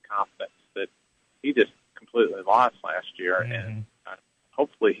find some confidence that he just completely lost last year. Mm-hmm. And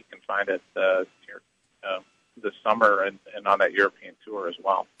hopefully he can find it this summer and on that European tour as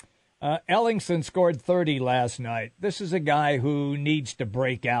well. Ellingson scored 30 last night. This is a guy who needs to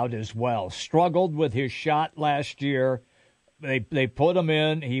break out as well. Struggled with his shot last year. They put him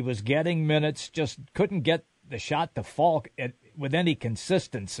in. He was getting minutes, just couldn't get the shot to fall with any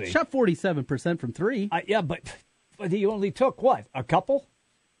consistency. Shot 47% from 3. Yeah, but he only took, what, a couple?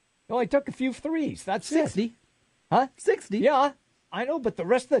 He only took a few threes. That's 60. It. Huh? 60. Yeah, I know, but the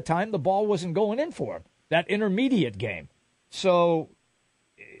rest of the time the ball wasn't going in for him, that intermediate game. So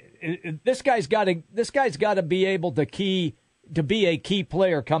this guy's got to be able to be a key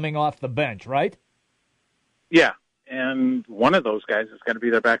player coming off the bench, right? Yeah, and one of those guys is going to be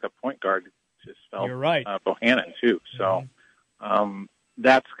their backup point guard. Just felt You're right. Bohannon too. So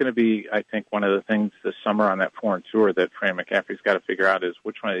that's going to be, I think, one of the things this summer on that foreign tour that Fran McCaffrey's got to figure out is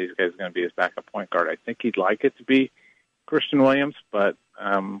which one of these guys is going to be his backup point guard. I think he'd like it to be Christian Williams, but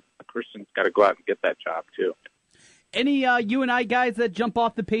Christian's got to go out and get that job too. Any UNI guys that jump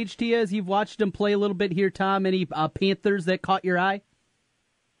off the page to you as you've watched them play a little bit here, Tom? Any Panthers that caught your eye?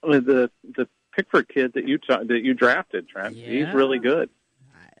 The Pickford kid that you drafted, Trent. Yeah. He's really good.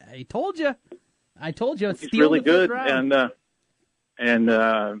 I told you. He's really good, and the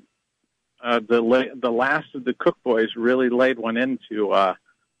last of the Cook boys really laid one into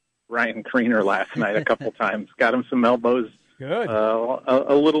Ryan Kriener last night a couple times. Got him some elbows. Good.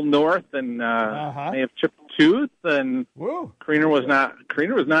 A little north, and may have chipped a tooth. And Kriener was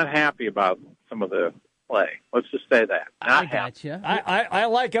not happy about some of the play. Let's just say that. Not happy. Gotcha. I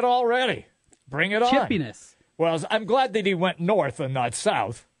like it already. Bring it on. Chippiness. Well, I'm glad that he went north and not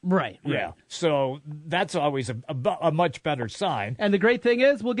south. Right. Yeah. So that's always a much better sign. And the great thing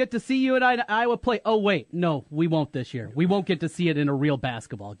is we'll get to see you and Iowa play. Oh, wait. No, we won't this year. We won't get to see it in a real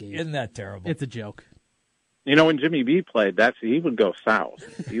basketball game. Isn't that terrible? It's a joke. When Jimmy B played, he would go south.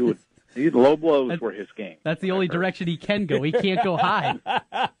 Low blows were his game. That's the only direction he can go. He can't go high.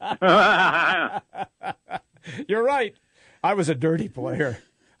 You're right. I was a dirty player.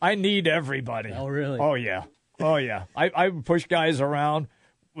 I need everybody. Oh, really? Oh, yeah. I would push guys around,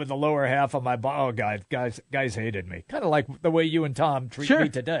 with the lower half of my body. Oh, guys hated me. Kind of like the way you and Tom treat me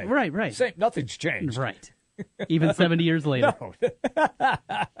today. Right. Same, nothing's changed. Right. Even 70 years later.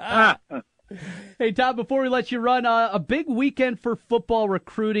 No. Hey, Tom, before we let you run, a big weekend for football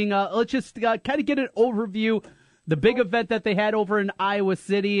recruiting. Let's just kind of get an overview. The big event that they had over in Iowa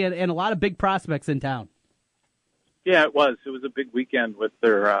City and a lot of big prospects in town. Yeah, it was. It was a big weekend with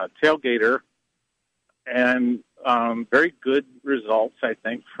their tailgater, and very good results, I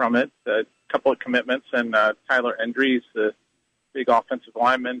think, from it. A couple of commitments, and Tyler Endries, the big offensive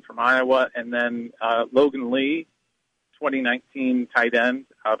lineman from Iowa, and then Logan Lee, 2019 tight end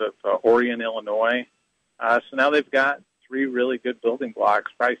out of Orion, Illinois. So now they've got 3 really good building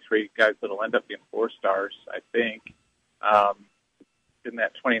blocks, probably 3 guys that will end up being 4 stars, I think, in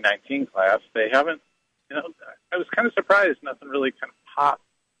that 2019 class. They haven't, I was kind of surprised nothing really kind of popped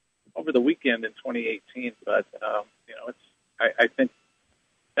over the weekend in 2018, but, I think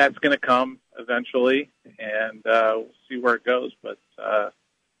that's going to come eventually, and we'll see where it goes. But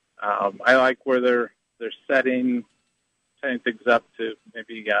I like where they're setting things up to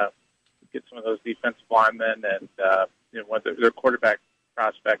maybe get some of those defensive linemen and their quarterback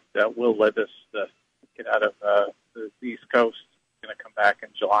prospect, Will Levis, the kid out of the East Coast, is going to come back in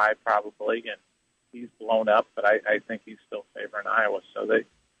July probably, and he's blown up, but I think he's still favoring Iowa, so they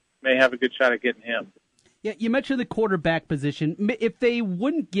may have a good shot at getting him. Yeah, you mentioned the quarterback position. If they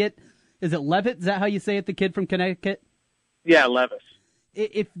wouldn't get, is it Levitt? Is that how you say it, the kid from Connecticut? Yeah, Levis.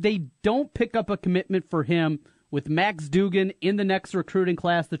 If they don't pick up a commitment for him with Max Dugan in the next recruiting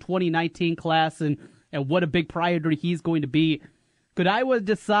class, the 2019 class, and what a big priority he's going to be, could Iowa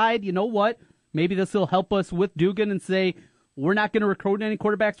decide, you know what, maybe this will help us with Dugan and say, we're not going to recruit any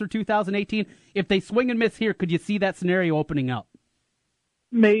quarterbacks for 2018? If they swing and miss here, could you see that scenario opening up?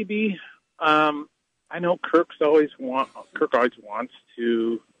 Maybe. I know Kirk always wants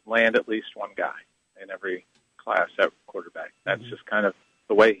to land at least one guy in every class at quarterback. That's just kind of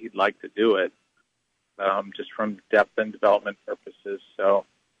the way he'd like to do it, just from depth and development purposes. So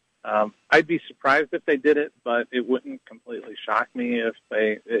I'd be surprised if they did it, but it wouldn't completely shock me if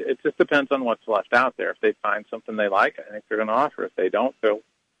they. It just depends on what's left out there. If they find something they like, I think they're going to offer. If they don't, they'll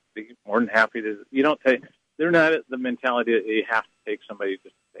be more than happy to. You don't take. They're not at the mentality that you have to take somebody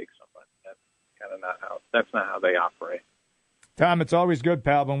just to take somebody. That's not how they operate. Tom, it's always good,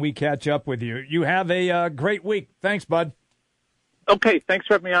 pal, when we catch up with you. You have a great week. Thanks, bud. Okay, thanks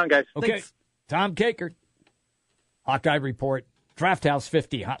for having me on, guys. Okay, Thanks. Tom Kakert, Hawkeye Report, Draft House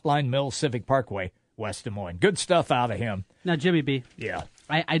 50, Hotline Mills, Civic Parkway, West Des Moines. Good stuff out of him. Now, Jimmy B. Yeah.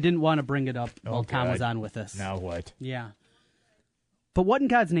 I didn't want to bring it up while Tom was on with us. Now what? Yeah. But what in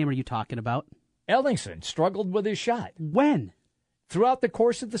God's name are you talking about? Ellingson struggled with his shot. When? Throughout the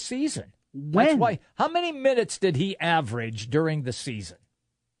course of the season. When? That's why. How many minutes did he average during the season?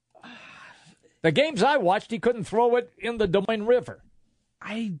 The games I watched, he couldn't throw it in the Des Moines River.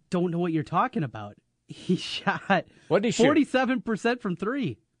 I don't know what you're talking about. He shot what did he shoot? 47% from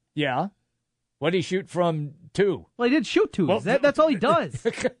 3. Yeah. What did he shoot from 2? Well, he did shoot 2. Well, that's all he does.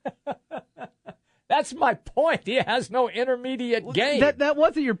 That's my point. He has no intermediate game. That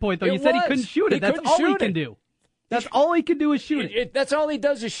wasn't your point, though. You said he couldn't shoot it. That's all he can do. That's all he can do is shoot it. That's all he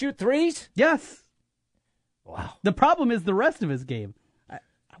does is shoot threes? Yes. Wow. The problem is the rest of his game. I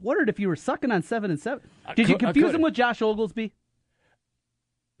wondered if you were sucking on 7 and 7. Did you confuse him with Josh Oglesby?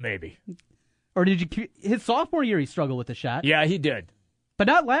 Maybe. Or did you? His sophomore year, he struggled with the shot. Yeah, he did. But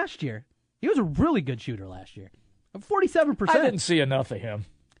not last year. He was a really good shooter last year. 47%. I didn't see enough of him.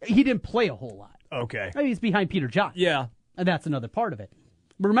 He didn't play a whole lot. Okay. I mean, he's behind Peter Jock. Yeah. And that's another part of it.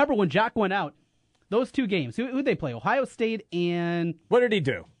 But remember when Jock went out, those 2 games, who'd they play? Ohio State and... What did he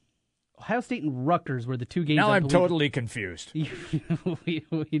do? Ohio State and Rutgers were the 2 games. Now I'm totally confused. we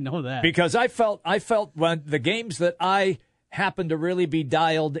know that. Because I felt when the games that I happened to really be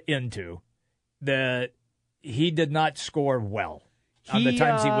dialed into, that he did not score well on the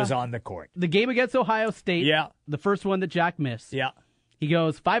times he was on the court. The game against Ohio State, yeah, the first one that Jock missed. Yeah. He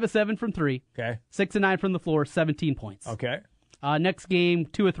goes 5 of 7 from 3. Okay. 6 of 9 from the floor, 17 points. Okay. Next game,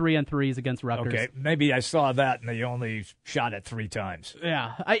 2 of 3 on threes against Rutgers. Okay, maybe I saw that, and they only shot it 3 times.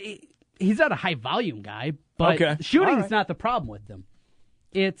 Yeah, he's not a high-volume guy, but shooting's not the problem with him.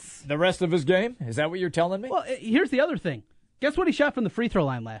 It's the rest of his game? Is that what you're telling me? Well, here's the other thing. Guess what he shot from the free throw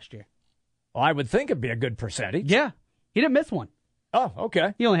line last year? Well, I would think it'd be a good percentage. Yeah, he didn't miss one. Oh,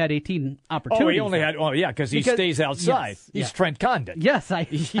 okay. He only had 18 opportunities. Oh, he only had. Oh, yeah, because he stays outside. Yes, he's Trent Condon. Yes, I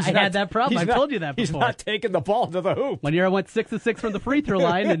had that problem. I told you that before. He's not taking the ball to the hoop. One year I went 6 of 6 from the free throw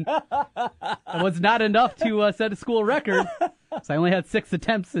line, and it was not enough to set a school record. So I only had 6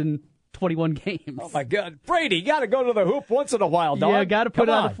 attempts and 21 games. Oh, my God. Brady, you got to go to the hoop once in a while, dog. Yeah, got to put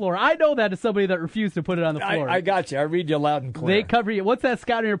it on the floor. I know that as somebody that refused to put it on the floor. I got you. I read you loud and clear. They cover you. Once that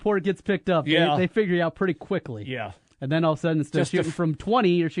scouting report gets picked up, they figure you out pretty quickly. Yeah. And then all of a sudden, instead of shooting from 20,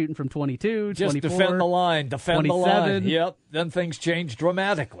 you're shooting from 22, just 24. Defend the line. Defend 27. the line. Yep. Then things change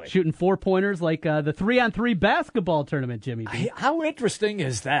dramatically. Shooting 4-pointers like the 3-on-3 basketball tournament, Jimmy B. How interesting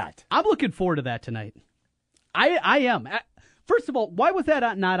is that? I'm looking forward to that tonight. I am. First of all, why was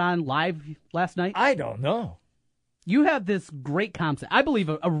that not on live last night? I don't know. You have this great concept. I believe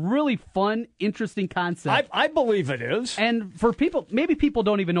a really fun, interesting concept. I believe it is. And for people, maybe people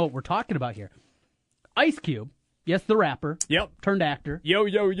don't even know what we're talking about here. Ice Cube. Yes, the rapper. Yep. Turned actor. Yo,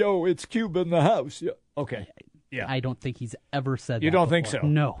 yo, yo, it's Cube in the house. Yeah. Okay. Yeah. I don't think he's ever said that. You don't before. think so?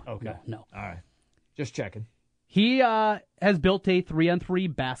 No. Okay. No. All right. Just checking. He has built a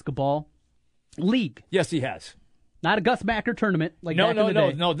 3-on-3 basketball league. Yes, he has. Not a Gus Macker tournament like back in the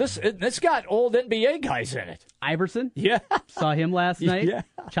day. No. This got old NBA guys in it. Iverson. Yeah. Saw him last night. Yeah.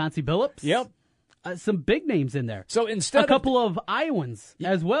 Chauncey Billups. Yep. Some big names in there. So instead a couple of Iowans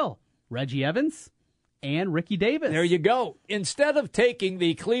as well. Reggie Evans. And Ricky Davis. There you go. Instead of taking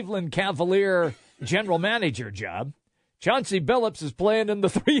the Cleveland Cavalier general manager job, Chauncey Billups is playing in the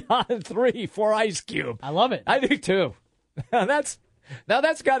 3-on-3 for Ice Cube. I love it. I do too. That's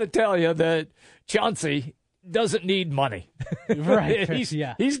got to tell you that Chauncey doesn't need money. Right.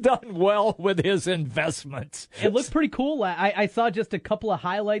 He's done well with his investments. It looked pretty cool. I saw just a couple of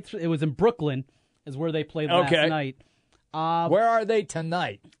highlights. It was in Brooklyn, is where they played last night. Where are they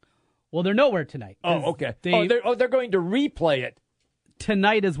tonight? Well, they're nowhere tonight. Oh, okay. They're going to replay it.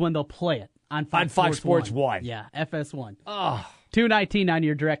 Tonight is when they'll play it on Fox Sports 1. Yeah, FS1. Oh. $2.19 on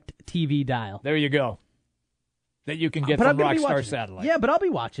your direct TV dial. There you go. That you can get from Rockstar Satellite. Yeah, but I'll be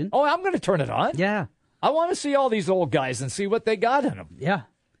watching. Oh, I'm going to turn it on. Yeah. I want to see all these old guys and see what they got in them. Yeah.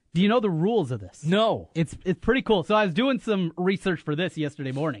 Do you know the rules of this? No. It's pretty cool. So I was doing some research for this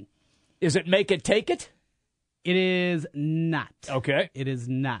yesterday morning. Is it make it, take it? It is not. Okay. It is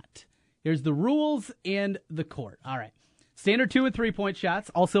not. Here's the rules and the court. All right. Standard 2 and 3-point shots.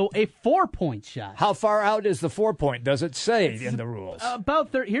 Also a 4-point shot. How far out is the 4-point? Does it say in the rules?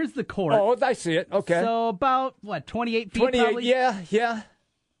 About 30. Here's the court. Oh, I see it. Okay. So about, 28 feet 28, probably? Yeah.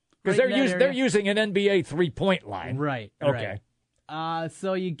 Because they're using an NBA 3-point line. Right. Okay. Right.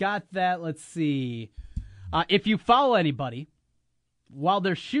 So you got that. Let's see. If you foul anybody while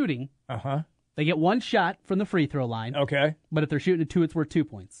they're shooting, they get one shot from the free throw line. Okay. But if they're shooting a 2, it's worth 2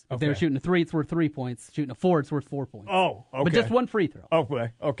 points. If they're shooting a 3, it's worth 3 points. Shooting a 4, it's worth 4 points. Oh, okay. But just one free throw.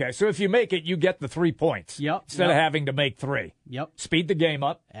 Okay. So if you make it, you get the 3 points. Yep. Instead of having to make 3. Yep. Speed the game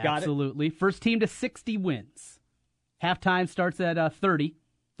up. Absolutely. First team to 60 wins. Halftime starts at 30.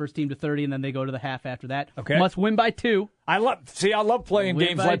 First team to 30, and then they go to the half after that. Okay. Must win by 2. I love playing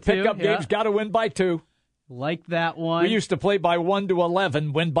games like pickup games. Got to win by 2. Like that one. We used to play by 1 to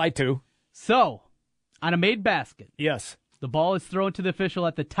 11, win by 2. So, on a made basket. Yes. The ball is thrown to the official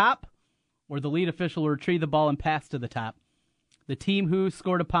at the top, where the lead official will retrieve the ball and pass to the top. The team who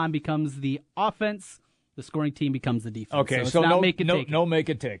scored upon becomes the offense. The scoring team becomes the defense. Okay, so no make it take it. No make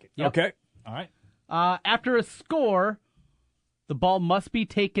it take it. Yep. Okay. All right. After a score, the ball must be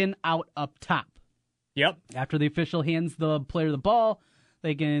taken out up top. Yep. After the official hands the player the ball,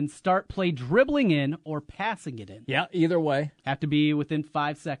 they can start play dribbling in or passing it in. Yeah, either way. Have to be within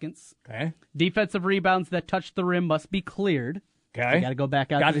 5 seconds. Okay. Defensive rebounds that touch the rim must be cleared. Okay. You got to go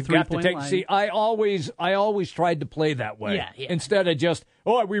back out to the 3-point line. See, I always tried to play that way. Yeah. Instead of just,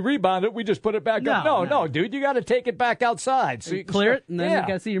 we rebound it, we just put it back up. No, dude, you got to take it back outside. So you clear it, and then you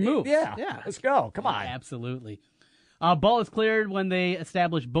got to see your move. Yeah. Let's go. Come on. Absolutely. Ball is cleared when they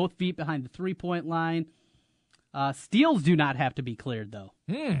establish both feet behind the 3-point line. Steals do not have to be cleared, though.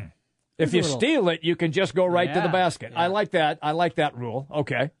 If you steal it, you can just go right to the basket. Yeah. I like that. I like that rule.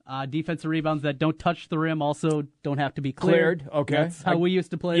 Okay. Defensive rebounds that don't touch the rim also don't have to be cleared. Okay. That's how we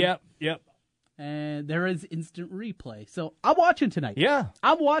used to play. Yep. And there is instant replay. So I'm watching tonight. Yeah.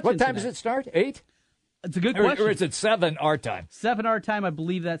 I'm watching What time tonight. does it start? 8? It's a good question. Or is it 7 our time? 7 our time. I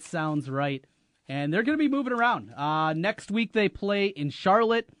believe that sounds right. And they're going to be moving around. Next week they play in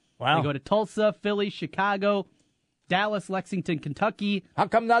Charlotte. Wow. They go to Tulsa, Philly, Chicago, Dallas, Lexington, Kentucky. How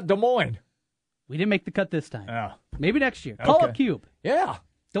come not Des Moines? We didn't make the cut this time. Oh. Maybe next year. Call up Cube. Yeah.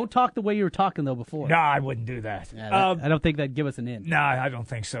 Don't talk the way you were talking, though, before. No, I wouldn't do that. Yeah, I don't think that'd give us an in. No, I don't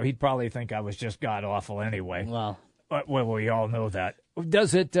think so. He'd probably think I was just god-awful anyway. Well, we all know that.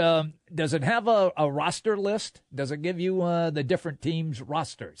 Does it have a roster list? Does it give you the different teams'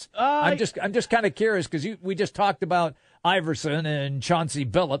 rosters? I'm just kind of curious because we just talked about Iverson and Chauncey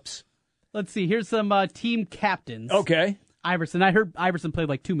Billups. Let's see. Here's some team captains. Okay. Iverson. I heard Iverson played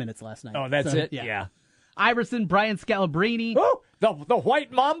like 2 minutes last night. Oh, that's it? Yeah. Iverson, Brian Scalabrine. Oh, the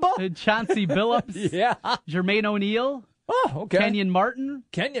White Mamba? Chauncey Billups. Yeah. Jermaine O'Neal. Oh, okay. Kenyon Martin.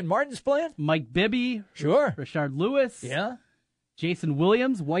 Kenyon Martin's playing? Mike Bibby. Sure. Rashard Lewis. Yeah. Jason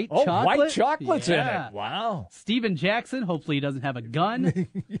Williams, White Chocolate. White Chocolate's in it. Wow. Steven Jackson, hopefully he doesn't have a gun.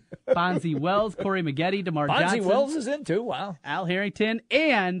 Bonzi Wells, Corey Maggette, DeMar Johnson. Bonzi Wells is in too. Wow. Al Harrington,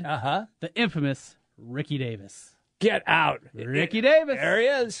 and the infamous Ricky Davis. Get out. Ricky Davis. There he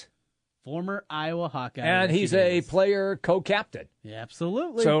is. Former Iowa Hawkeye. And he's a player co-captain. Yeah,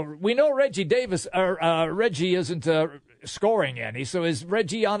 absolutely. So we know Reggie Davis, Reggie isn't scoring any. So is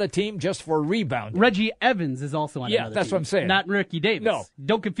Reggie on a team just for rebounding? Reggie Evans is also on another that's team. what I'm saying. Not Ricky Davis. No.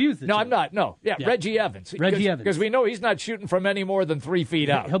 Don't confuse the two. No, I'm not. No. Yeah, Reggie Evans. Reggie Evans. Because we know he's not shooting from any more than 3 feet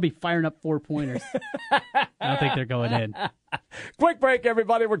out. He'll be firing up 4-pointers. I don't think they're going in. Quick break,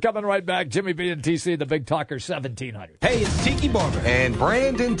 everybody. We're coming right back. Jimmy B and TC, the Big Talker 1700. Hey, it's Tiki Barber and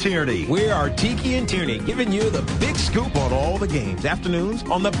Brandon Tierney. We are Tiki and Tierney, giving you the big scoop on all the games. Afternoons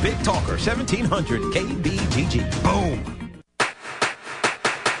on the Big Talker 1700 KBGG. Boom.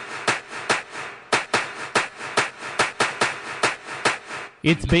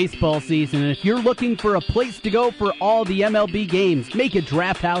 It's baseball season, and if you're looking for a place to go for all the MLB games, make it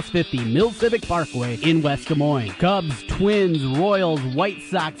Draft House 50, Mill Civic Parkway in West Des Moines. Cubs, Twins, Royals, White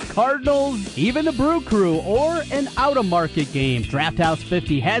Sox, Cardinals, even the Brew Crew, or an out-of-market game. Draft House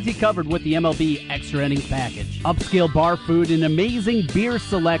 50 has you covered with the MLB Extra Innings Package. Upscale bar food, an amazing beer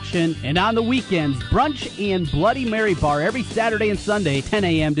selection, and on the weekends, brunch and Bloody Mary Bar every Saturday and Sunday, 10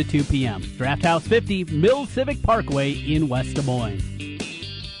 a.m. to 2 p.m. Draft House 50, Mill Civic Parkway in West Des Moines.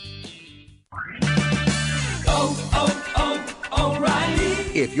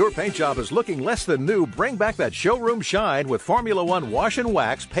 If your paint job is looking less than new, bring back that showroom shine with Formula One Wash and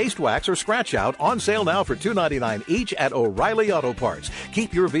Wax, Paste Wax, or Scratch Out on sale now for $2.99 each at O'Reilly Auto Parts.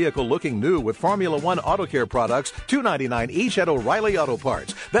 Keep your vehicle looking new with Formula One Auto Care products, $2.99 each at O'Reilly Auto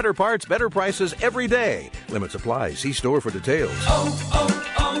Parts. Better parts, better prices every day. Limits apply. See store for details.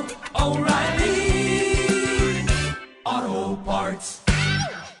 O'Reilly Auto Parts.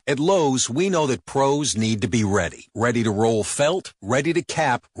 At Lowe's, we know that pros need to be ready. Ready to roll felt, ready to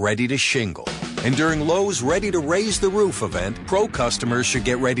cap, ready to shingle. And during Lowe's Ready to Raise the Roof event, pro customers should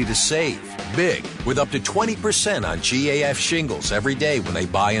get ready to save big with up to 20% on GAF shingles every day when they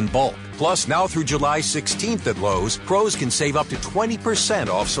buy in bulk. Plus, now through July 16th at Lowe's, pros can save up to 20%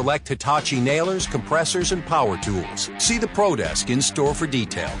 off select Hitachi nailers, compressors, and power tools. See the Pro Desk in store for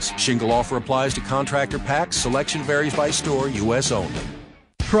details. Shingle offer applies to contractor packs. Selection varies by store, U.S. only.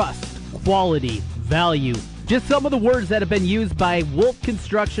 Trust, quality, value. Just some of the words that have been used by Wolf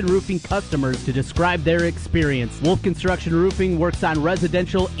Construction Roofing customers to describe their experience. Wolf Construction Roofing works on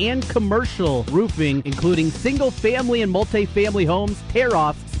residential and commercial roofing, including single-family and multi-family homes,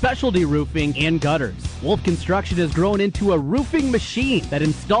 tear-offs, specialty roofing, and gutters. Wolf Construction has grown into a roofing machine that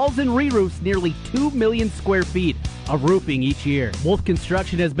installs and re-roofs nearly 2 million square feet of roofing each year. Wolf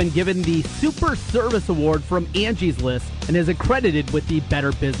Construction has been given the Super Service Award from Angie's List and is accredited with the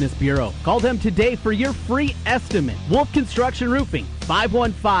Better Business Bureau. Call them today for your free estimate. Wolf Construction Roofing,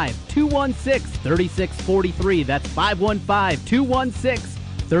 515-216-3643. That's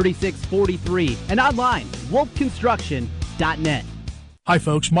 515-216-3643. And online, wolfconstruction.net. Hi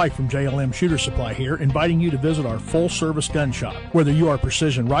folks, Mike from JLM Shooter Supply here, inviting you to visit our full-service gun shop. Whether you are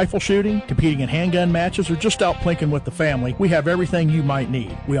precision rifle shooting, competing in handgun matches, or just out plinking with the family, we have everything you might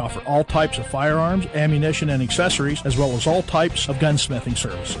need. We offer all types of firearms, ammunition, and accessories, as well as all types of gunsmithing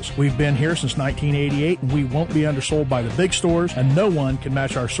services. We've been here since 1988, and we won't be undersold by the big stores, and no one can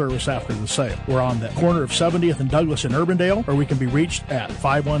match our service after the sale. We're on the corner of 70th and Douglas in Urbandale, or we can be reached at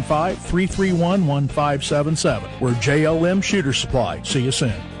 515-331-1577. We're JLM Shooter Supply. See you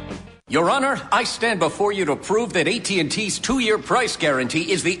soon. Your Honor, I stand before you to prove that AT&T's 2-year price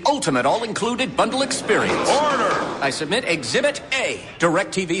guarantee is the ultimate all-included bundle experience. Order! I submit Exhibit A,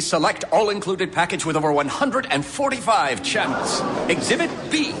 DirecTV Select all-included package with over 145 channels. Exhibit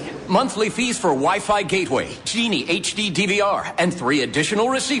B, monthly fees for Wi-Fi gateway, Genie HD DVR, and 3 additional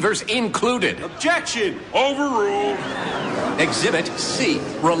receivers included. Objection! Overruled. Exhibit C,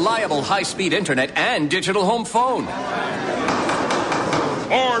 reliable high-speed internet and digital home phone.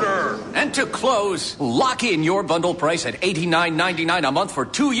 Order! And to close, lock in your bundle price at $89.99 a month for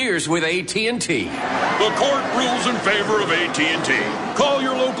 2 years with AT&T. The court rules in favor of AT&T. Call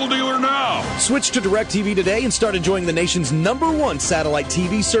your local dealer now. Switch to DirecTV today and start enjoying the nation's #1 satellite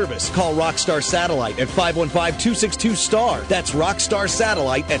TV service. Call Rockstar Satellite at 515-262-STAR. That's Rockstar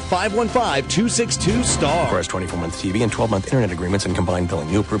Satellite at 515-262-STAR. Requires 24-month TV and 12-month internet agreements and combined billing.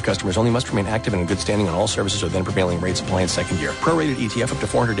 New approved customers only must remain active and in good standing on all services or then prevailing rates apply in second year. Prorated ETF up to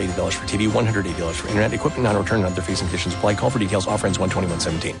 $480 for TV, $180 for internet. Equipment non-return and other fees and conditions apply. Call for details. Offer ends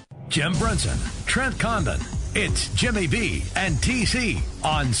 1/21/17. Jim Brunson, Trent Condon. It's Jimmy B and TC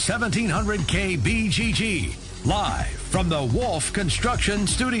on 1700 KBGG. Live from the Wolf Construction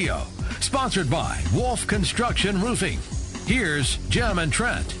Studio. Sponsored by Wolf Construction Roofing. Here's Jim and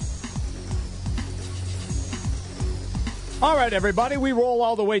Trent. All right, everybody, we roll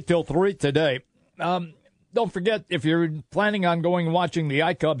all the way till 3 today. Don't forget, if you're planning on going and watching the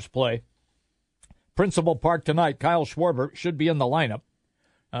iCubs play, Principal Park tonight, Kyle Schwarber should be in the lineup.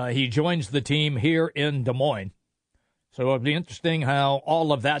 He joins the team here in Des Moines. So it'll be interesting how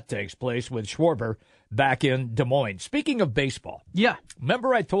all of that takes place with Schwarber back in Des Moines. Speaking of baseball. Yeah.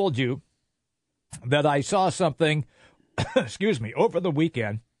 Remember I told you that I saw something, excuse me, over the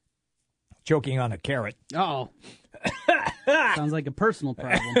weekend, choking on a carrot. Uh-oh. Sounds like a personal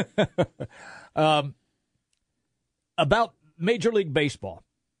problem. About Major League Baseball.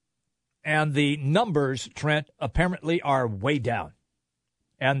 And the numbers, Trent, apparently are way down.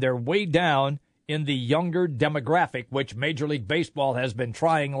 And they're way down in the younger demographic, which Major League Baseball has been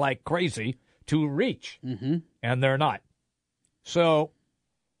trying like crazy to reach. Mm-hmm. And they're not. So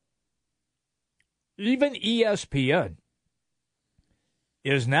even ESPN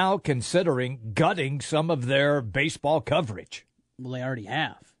is now considering gutting some of their baseball coverage. Well, they already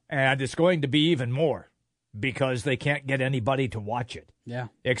have. And it's going to be even more because they can't get anybody to watch it. Yeah.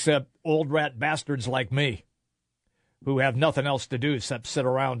 Except old rat bastards like me, who have nothing else to do except sit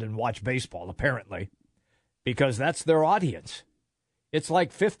around and watch baseball, apparently, because that's their audience. It's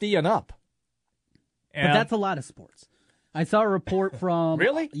like 50 and up. And but that's a lot of sports. I saw a report from...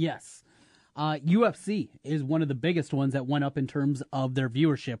 Really? Yes. UFC is one of the biggest ones that went up in terms of their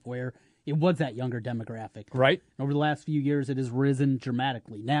viewership, where it was that younger demographic. Right. Over the last few years, it has risen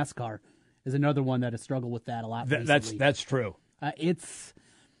dramatically. NASCAR is another one that has struggled with that a lot recently. That's true.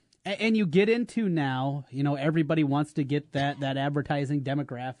 And you get into now, everybody wants to get that advertising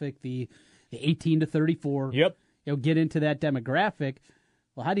demographic, the 18 to 34. Yep. Get into that demographic.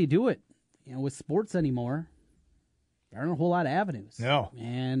 Well, how do you do it? With sports anymore, there aren't a whole lot of avenues. No.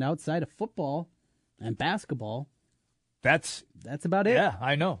 And outside of football and basketball, that's about it. Yeah,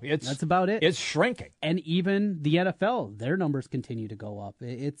 I know. That's about it. It's shrinking. And even the NFL, their numbers continue to go up.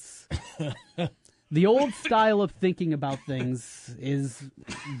 It's the old style of thinking about things is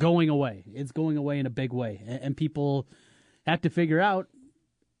going away. It's going away in a big way. And people have to figure out,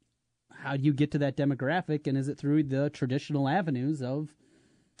 how do you get to that demographic, and is it through the traditional avenues of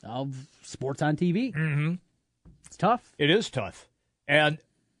sports on TV? Mm-hmm. It's tough. It is tough. And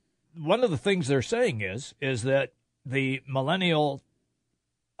one of the things they're saying is that the millennial,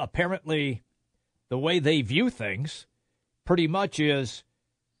 apparently, the way they view things pretty much is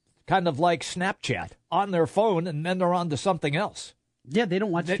kind of like Snapchat, on their phone, and then they're on to something else. Yeah, they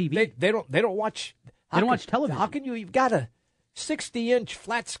don't watch TV. They don't watch. They don't watch television. How can you? You've got a 60-inch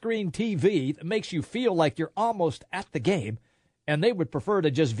flat screen TV that makes you feel like you're almost at the game, and they would prefer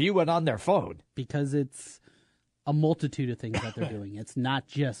to just view it on their phone because it's a multitude of things that they're doing. It's not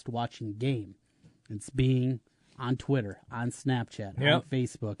just watching game; it's being on Twitter, on Snapchat, on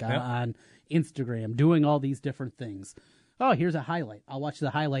Facebook, on Instagram, doing all these different things. Oh, here's a highlight. I'll watch the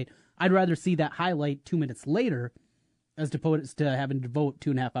highlight. I'd rather see that highlight 2 minutes later as opposed to having to devote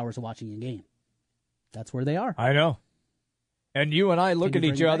 2.5 hours to watching a game. That's where they are. I know. And you and I look at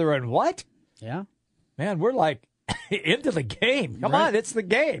each other and what? Yeah. Man, we're like into the game. Come on, it's the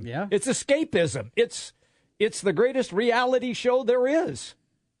game. Yeah. It's escapism. It's the greatest reality show there is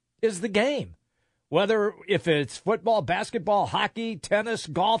the game. Whether if it's football, basketball, hockey, tennis,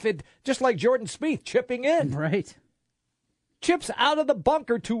 golf, just like Jordan Spieth chipping in. Right. Chips out of the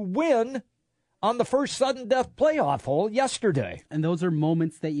bunker to win on the first sudden death playoff hole yesterday. And those are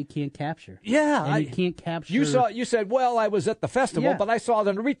moments that you can't capture. Yeah. And you can't capture. You said, well, I was at the festival, but I saw it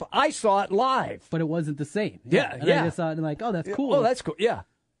on the replay. I saw it live. But it wasn't the same. Yeah. And I just saw it and like, oh, that's cool. Oh, that's cool. Yeah.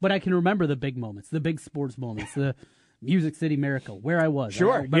 But I can remember the big moments, the big sports moments, the Music City Miracle, where I was.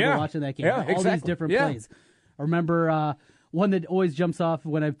 Sure. I remember watching that game. Yeah, all these different plays. I remember one that always jumps off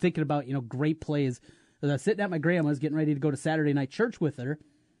when I'm thinking about, great plays. I was sitting at my grandma's getting ready to go to Saturday night church with her,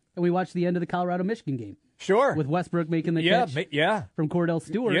 and we watched the end of the Colorado-Michigan game. Sure. With Westbrook making the catch from Cordell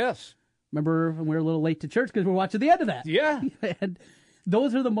Stewart. Yes. Remember when we were a little late to church because we were watching the end of that. Yeah. And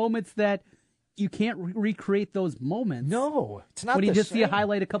those are the moments that you can't recreate those moments. No, it's not. When you the just same. see a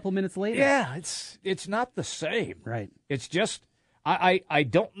highlight a couple minutes later. Yeah, it's not the same. Right. It's just I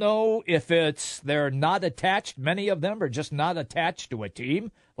don't know if they're not attached. Many of them are just not attached to a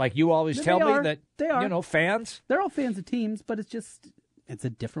team. Like you always tell me that they are. You know, fans. They're all fans of teams, but it's a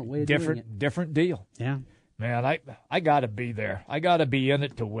different way of doing it. Different deal. Yeah. Man, I got to be there. I got to be in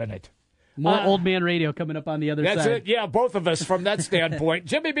it to win it. More old man radio coming up on the other side. That's it. Yeah, both of us from that standpoint.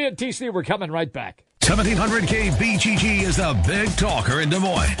 Jimmy B and TC, we're coming right back. 1700 KBGG is the big talker in Des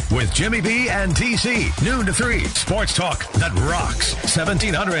Moines with Jimmy B and TC. Noon to 3. Sports talk that rocks.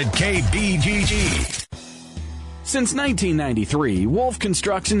 1700 KBGG. Since 1993, Wolf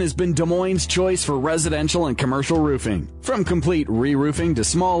Construction has been Des Moines' choice for residential and commercial roofing. From complete re-roofing to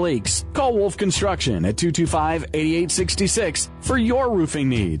small leaks, call Wolf Construction at 225-8866 for your roofing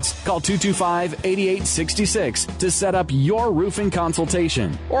needs. Call 225-8866 to set up your roofing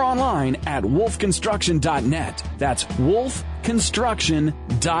consultation or online at wolfconstruction.net. That's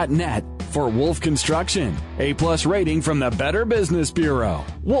wolfconstruction.net for Wolf Construction. A+ rating from the Better Business Bureau.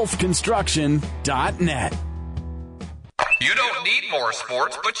 wolfconstruction.net. You don't need more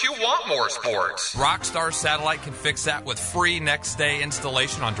sports, but you want more sports. Rockstar Satellite can fix that with free next-day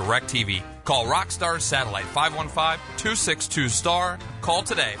installation on DirecTV. Call Rockstar Satellite 515-262-STAR. Call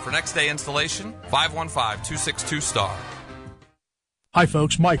today for next-day installation, 515-262-STAR. Hi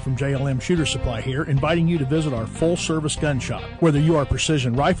folks, Mike from JLM Shooter Supply here, inviting you to visit our full-service gun shop. Whether you are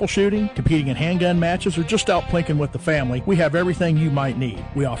precision rifle shooting, competing in handgun matches, or just out plinking with the family, we have everything you might need.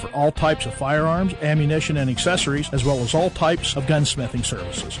 We offer all types of firearms, ammunition, and accessories, as well as all types of gunsmithing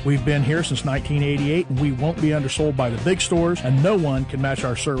services. We've been here since 1988, and we won't be undersold by the big stores, and no one can match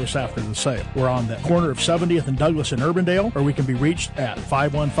our service after the sale. We're on the corner of 70th and Douglas in Urbandale, or we can be reached at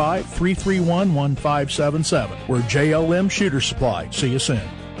 515-331-1577. We're JLM Shooter Supply. See you soon.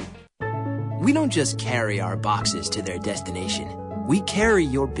 We don't just carry our boxes to their destination. We carry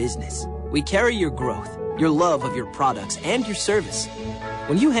your business. We carry your growth, your love of your products, and your service.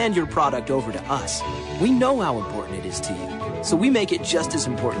 When you hand your product over to us, we know how important it is to you, so we make it just as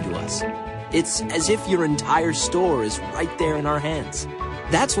important to us. It's as if your entire store is right there in our hands.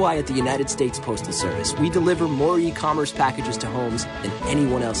 That's why at the United States Postal Service, we deliver more e-commerce packages to homes than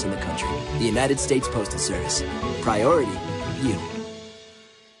anyone else in the country. The United States Postal Service. Priority, you.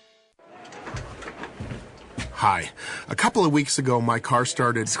 Hi. A couple of weeks ago, my car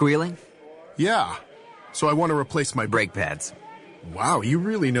started... Squealing? Yeah. So I want to replace my... brake pads. Wow, you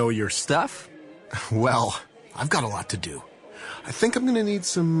really know your... Stuff? Well, I've got a lot to do. I think I'm going to need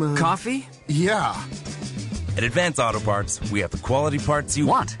some... Coffee? Yeah. At Advance Auto Parts, we have the quality parts you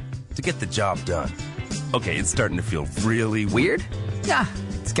want to get the job done. Okay, it's starting to feel really... Weird? Yeah,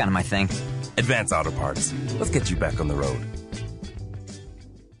 it's kind of my thing. Advance Auto Parts. Let's get you back on the road.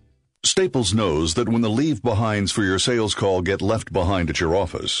 Staples knows that when the leave-behinds for your sales call get left behind at your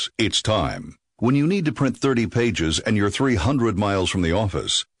office, it's time. When you need to print 30 pages and you're 300 miles from the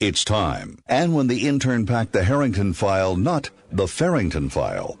office, it's time. And when the intern packed the Harrington file, not the Farrington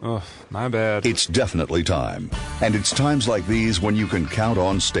file. Oh, my bad. It's definitely time. And it's times like these when you can count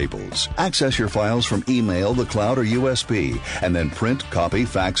on Staples. Access your files from email, the cloud, or USB, and then print, copy,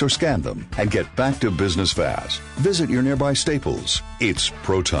 fax, or scan them, and get back to business fast. Visit your nearby Staples. It's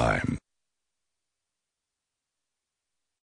pro time.